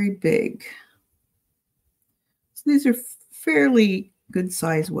not very big. So these are fairly good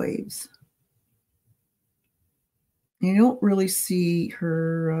size waves. You don't really see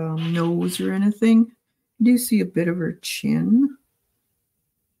her nose or anything. You do see a bit of her chin.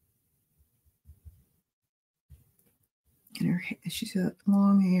 And she's got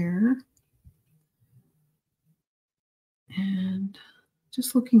long hair. And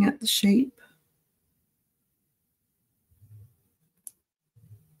just looking at the shape.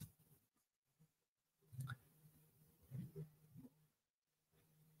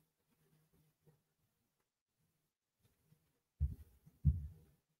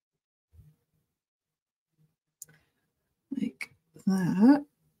 that.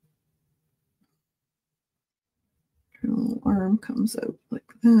 Her little arm comes out like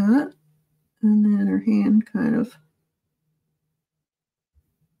that. And then her hand kind of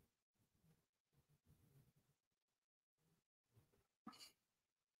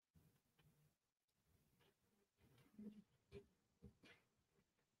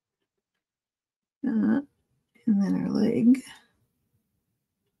that. And then her leg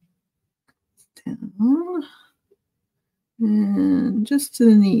down. And just to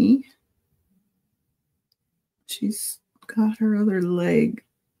the knee. She's got her other leg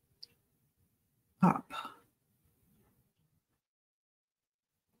up.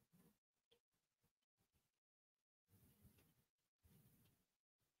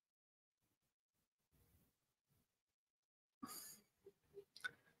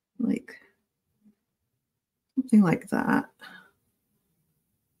 Like something like that.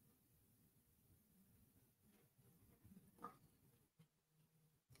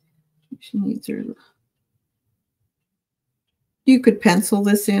 She needs her. You could pencil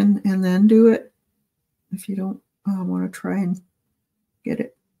this in and then do it if you don't want to try and get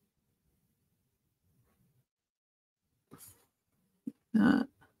it. I'm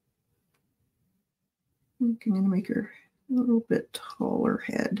going to make her a little bit taller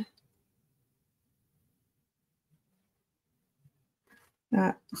head.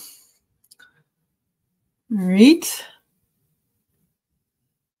 That. All right.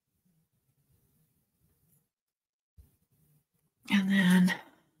 And then,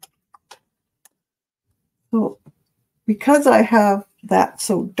 so because I have that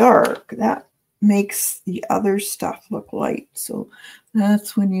so dark, that makes the other stuff look light. So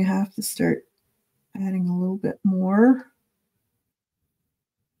that's when you have to start adding a little bit more.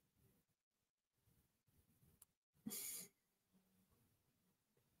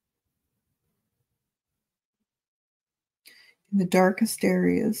 In the darkest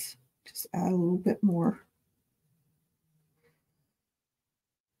areas, just add a little bit more.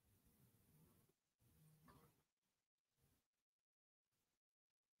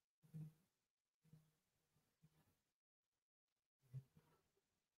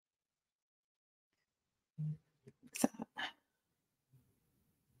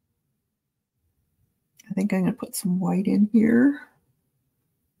 I think I'm going to put some white in here.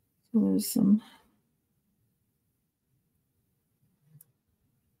 So there's some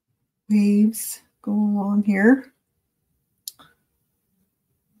waves going along here.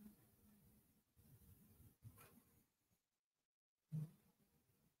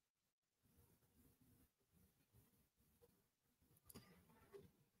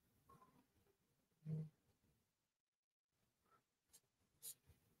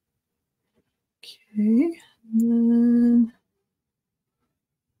 Okay, and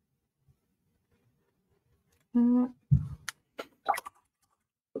then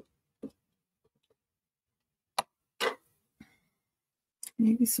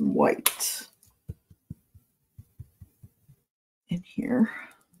maybe some white in here.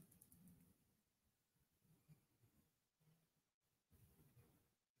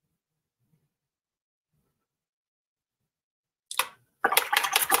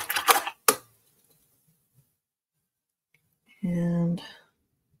 And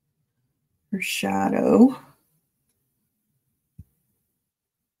her shadow.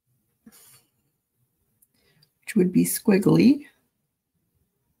 Which would be squiggly.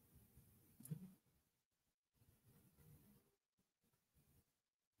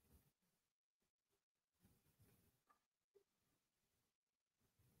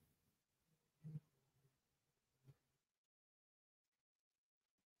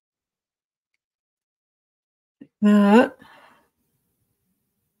 That.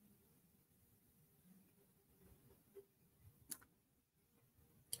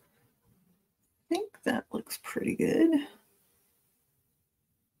 I think that looks pretty good.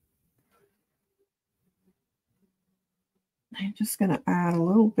 I'm just going to add a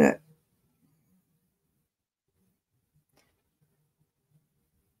little bit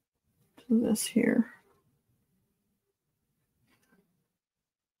to this here.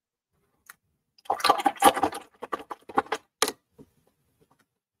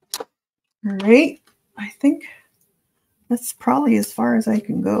 All right, I think that's probably as far as I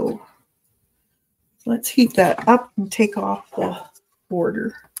can go. Let's heat that up and take off the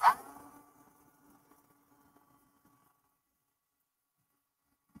border.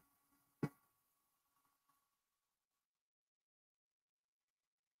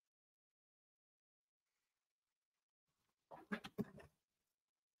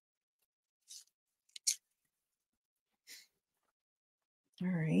 All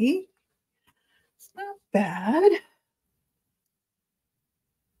right, it's not bad.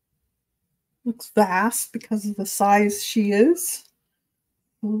 looks vast because of the size she is.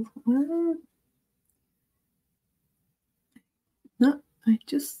 No, I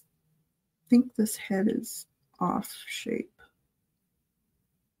just think this head is off shape.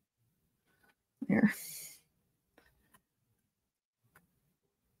 There.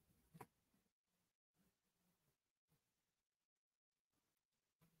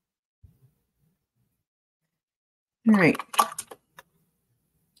 All right.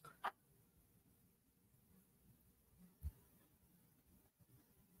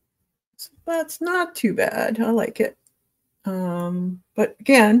 So that's not too bad. I like it. But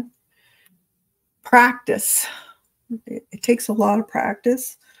again, practice. It takes a lot of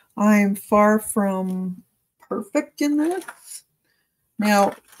practice. I'm far from perfect in this.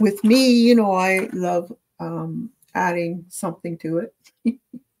 Now, with me, you know, I love adding something to it.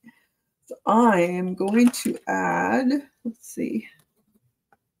 So I am going to add, let's see,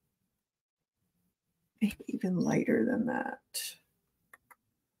 maybe even lighter than that.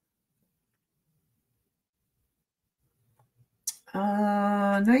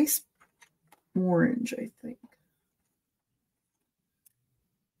 Nice orange, I think.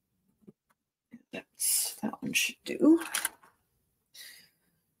 That one should do.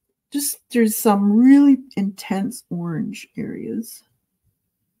 Just there's some really intense orange areas.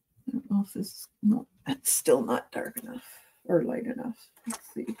 I don't know if this is, no, that's still not dark enough or light enough. Let's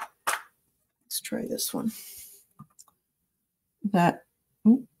see. Let's try this one. That,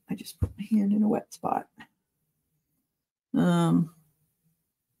 oh, I just put my hand in a wet spot.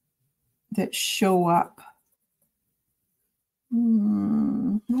 That show up.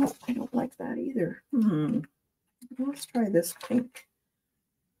 No, I don't like that either. Let's try this pink.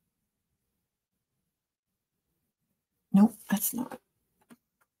 Nope, that's not.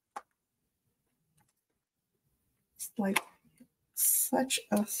 It's like such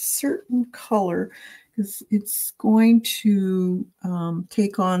a certain color because it's going to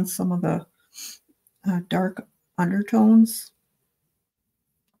take on some of the dark undertones.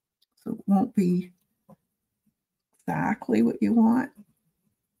 So it won't be exactly what you want.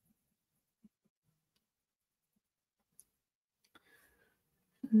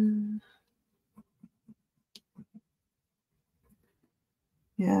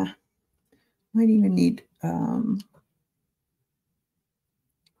 Yeah, might even need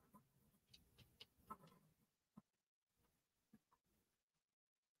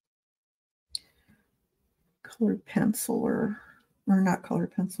colored pencil or not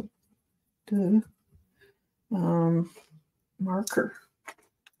colored pencil, marker,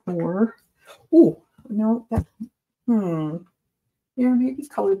 or no, that yeah, maybe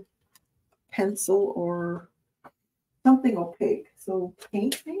colored pencil or something opaque. So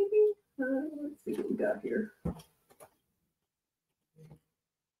paint maybe. Let's see what we got here.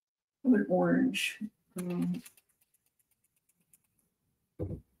 An orange.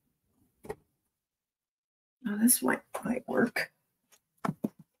 Now this might work. Let's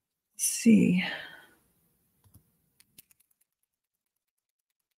see.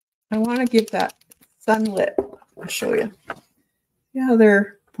 I want to give that sunlit. I'll show you. Yeah,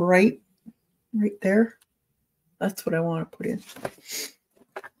 they're bright right there. That's what I want to put in.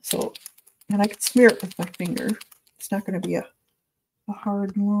 So, and I can smear it with my finger. It's not going to be a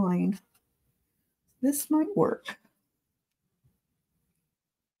hard line. This might work.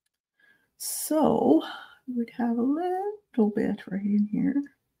 So, we'd have a little bit right in here.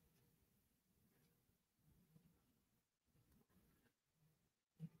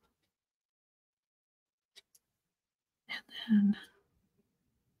 And then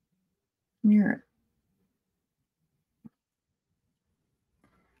smear it.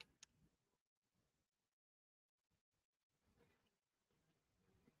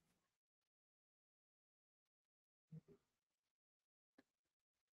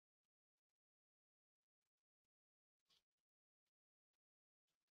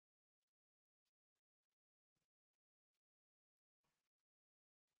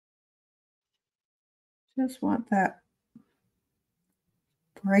 Just want that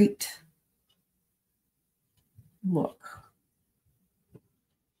bright look.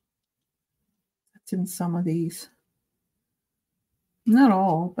 That's in some of these. Not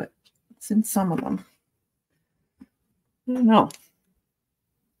all, but it's in some of them. I don't know.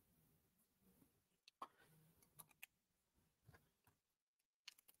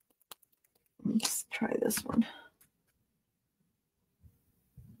 Let's try this one.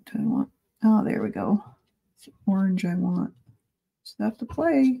 Do I want? Oh, there we go. It's orange I want. Just have to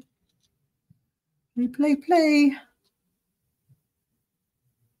play. Play.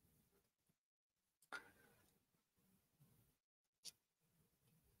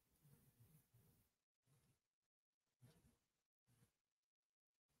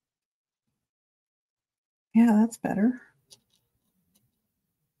 Yeah, that's better.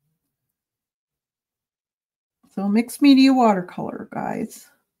 So mixed media watercolor, guys.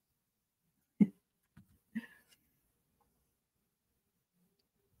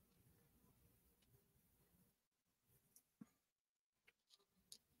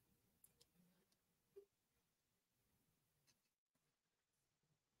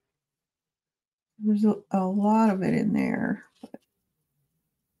 There's a lot of it in there.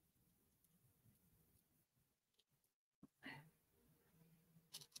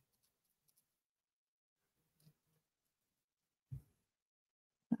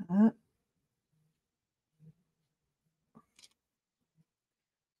 But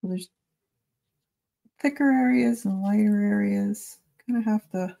there's thicker areas and lighter areas. Kind of have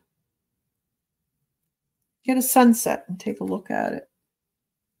to get a sunset and take a look at it.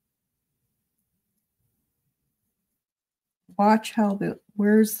 Watch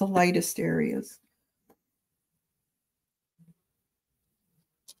where's the lightest areas.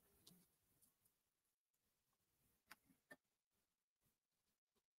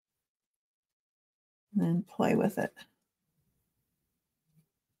 And then play with it.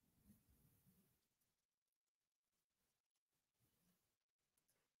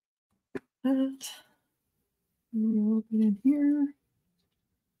 That. A little bit in here.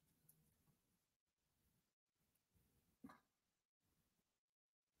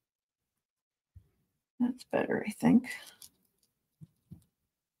 That's better, I think.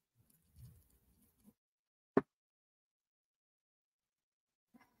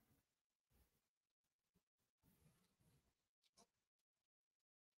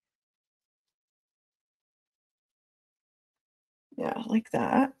 Yeah, like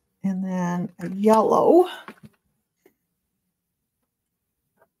that. And then a yellow.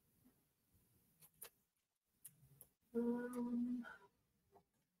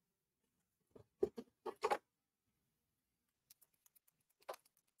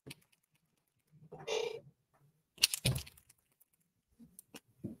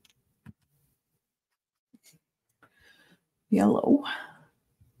 Yellow.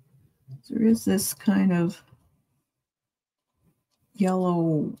 So there is this kind of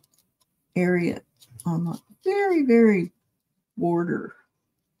yellow area on the very, very border.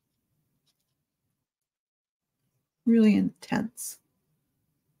 Really intense.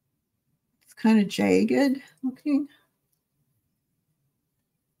 It's kind of jagged looking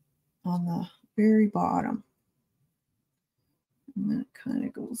on the very bottom. And then it kind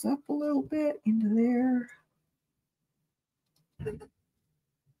of goes up a little bit into there.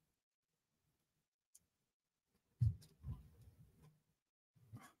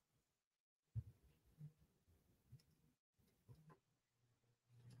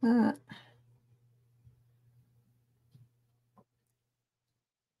 That.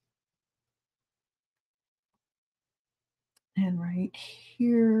 And right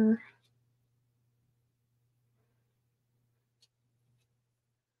here.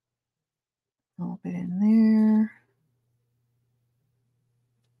 A little bit in there.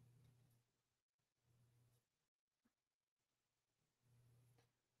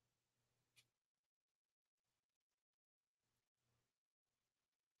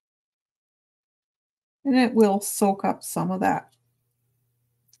 And it will soak up some of that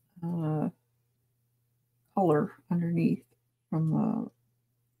color underneath from the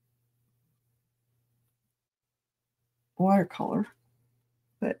watercolor,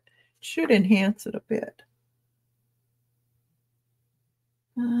 but it should enhance it a bit.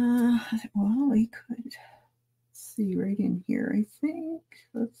 Well, we could see right in here, I think.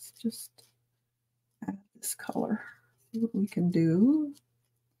 Let's just add this color. See what we can do.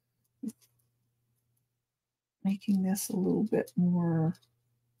 Making this a little bit more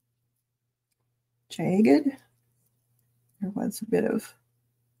jagged. There was a bit of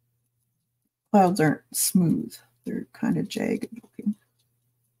clouds aren't smooth. They're kind of jagged looking.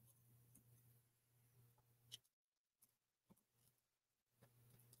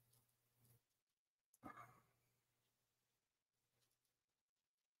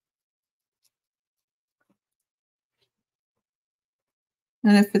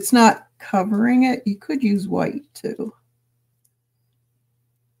 And if it's not covering it, you could use white too.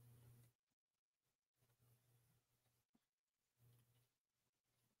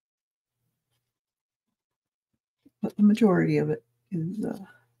 But the majority of it is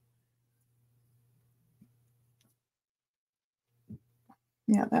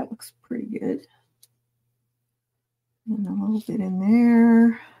yeah, that looks pretty good. And a little bit in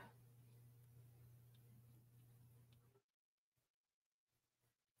there.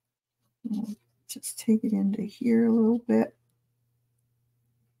 I'll just take it into here a little bit.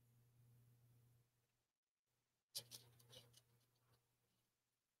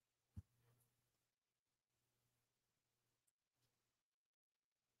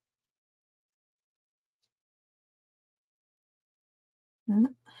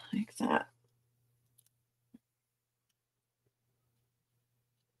 like that.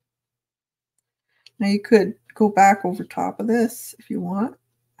 Now you could go back over top of this if you want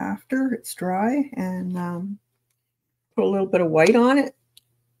after it's dry and put a little bit of white on it.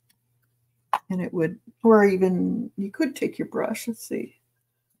 And it would, or even you could take your brush, let's see,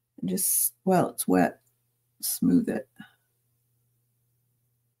 and just, while it's wet, smooth it.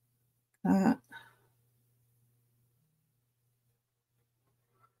 That.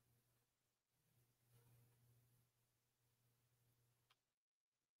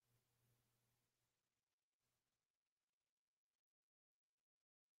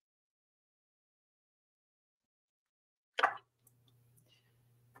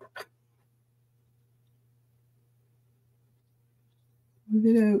 Move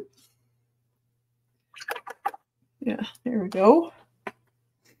it out. Yeah, there we go.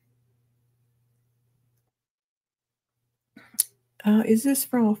 Is this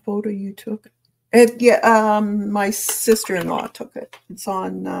from a photo you took? Yeah, my sister-in-law took it. It's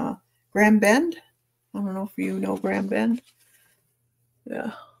on Grand Bend. I don't know if you know Grand Bend.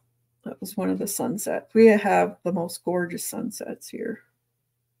 Yeah, that was one of the sunsets. We have the most gorgeous sunsets here.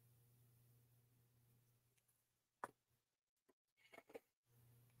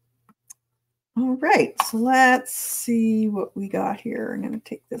 All right, so let's see what we got here. I'm going to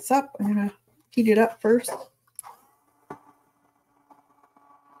take this up. I'm going to heat it up first.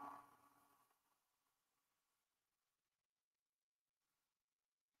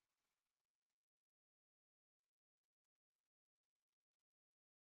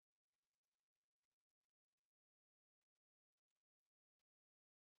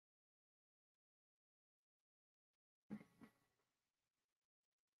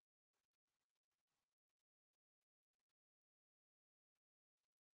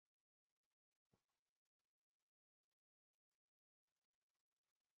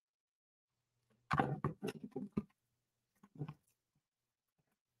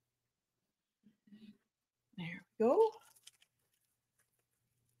 There we go.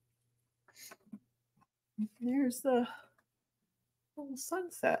 There's the little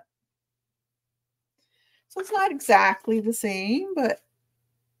sunset. So it's not exactly the same, but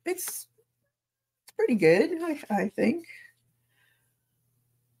it's pretty good, I think.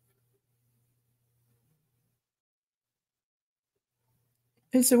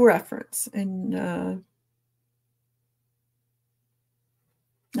 It's a reference, and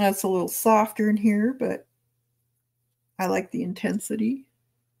that's a little softer in here, but I like the intensity.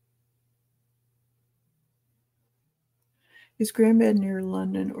 Is Grand Bend near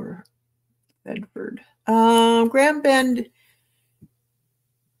London or Bedford? Grand Bend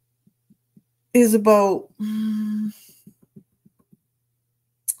is about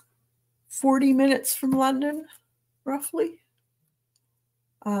 40 minutes from London, roughly.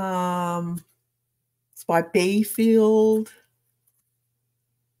 It's by Bayfield,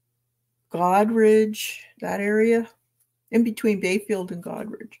 Godridge, that area, in between Bayfield and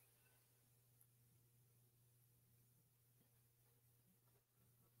Godridge.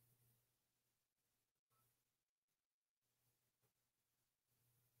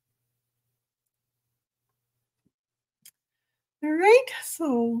 All right,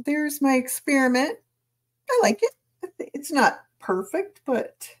 so there's my experiment. I like it. It's not perfect,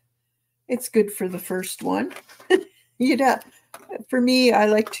 but it's good for the first one. For me, I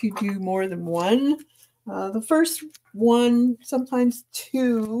like to do more than one. The first one, sometimes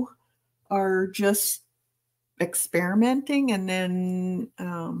two, are just experimenting, and then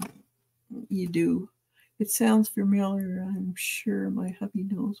you do. It sounds familiar. I'm sure my hubby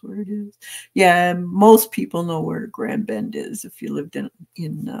knows where it is. Yeah, most people know where Grand Bend is if you lived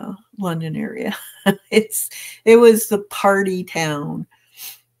in London area. It was the party town.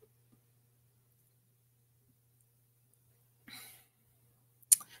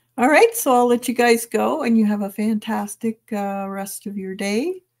 All right, so I'll let you guys go, and you have a fantastic rest of your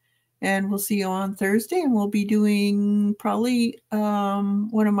day. And we'll see you on Thursday, and we'll be doing probably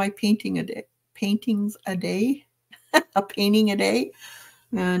one of my paintings a day, a painting a day.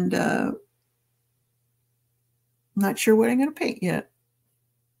 And I'm not sure what I'm going to paint yet.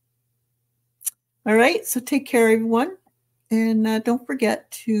 All right, so take care, everyone. And don't forget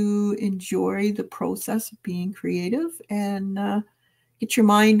to enjoy the process of being creative and get your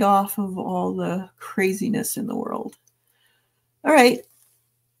mind off of all the craziness in the world. All right.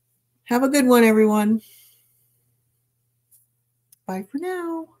 Have a good one, everyone. Bye for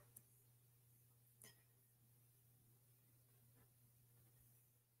now.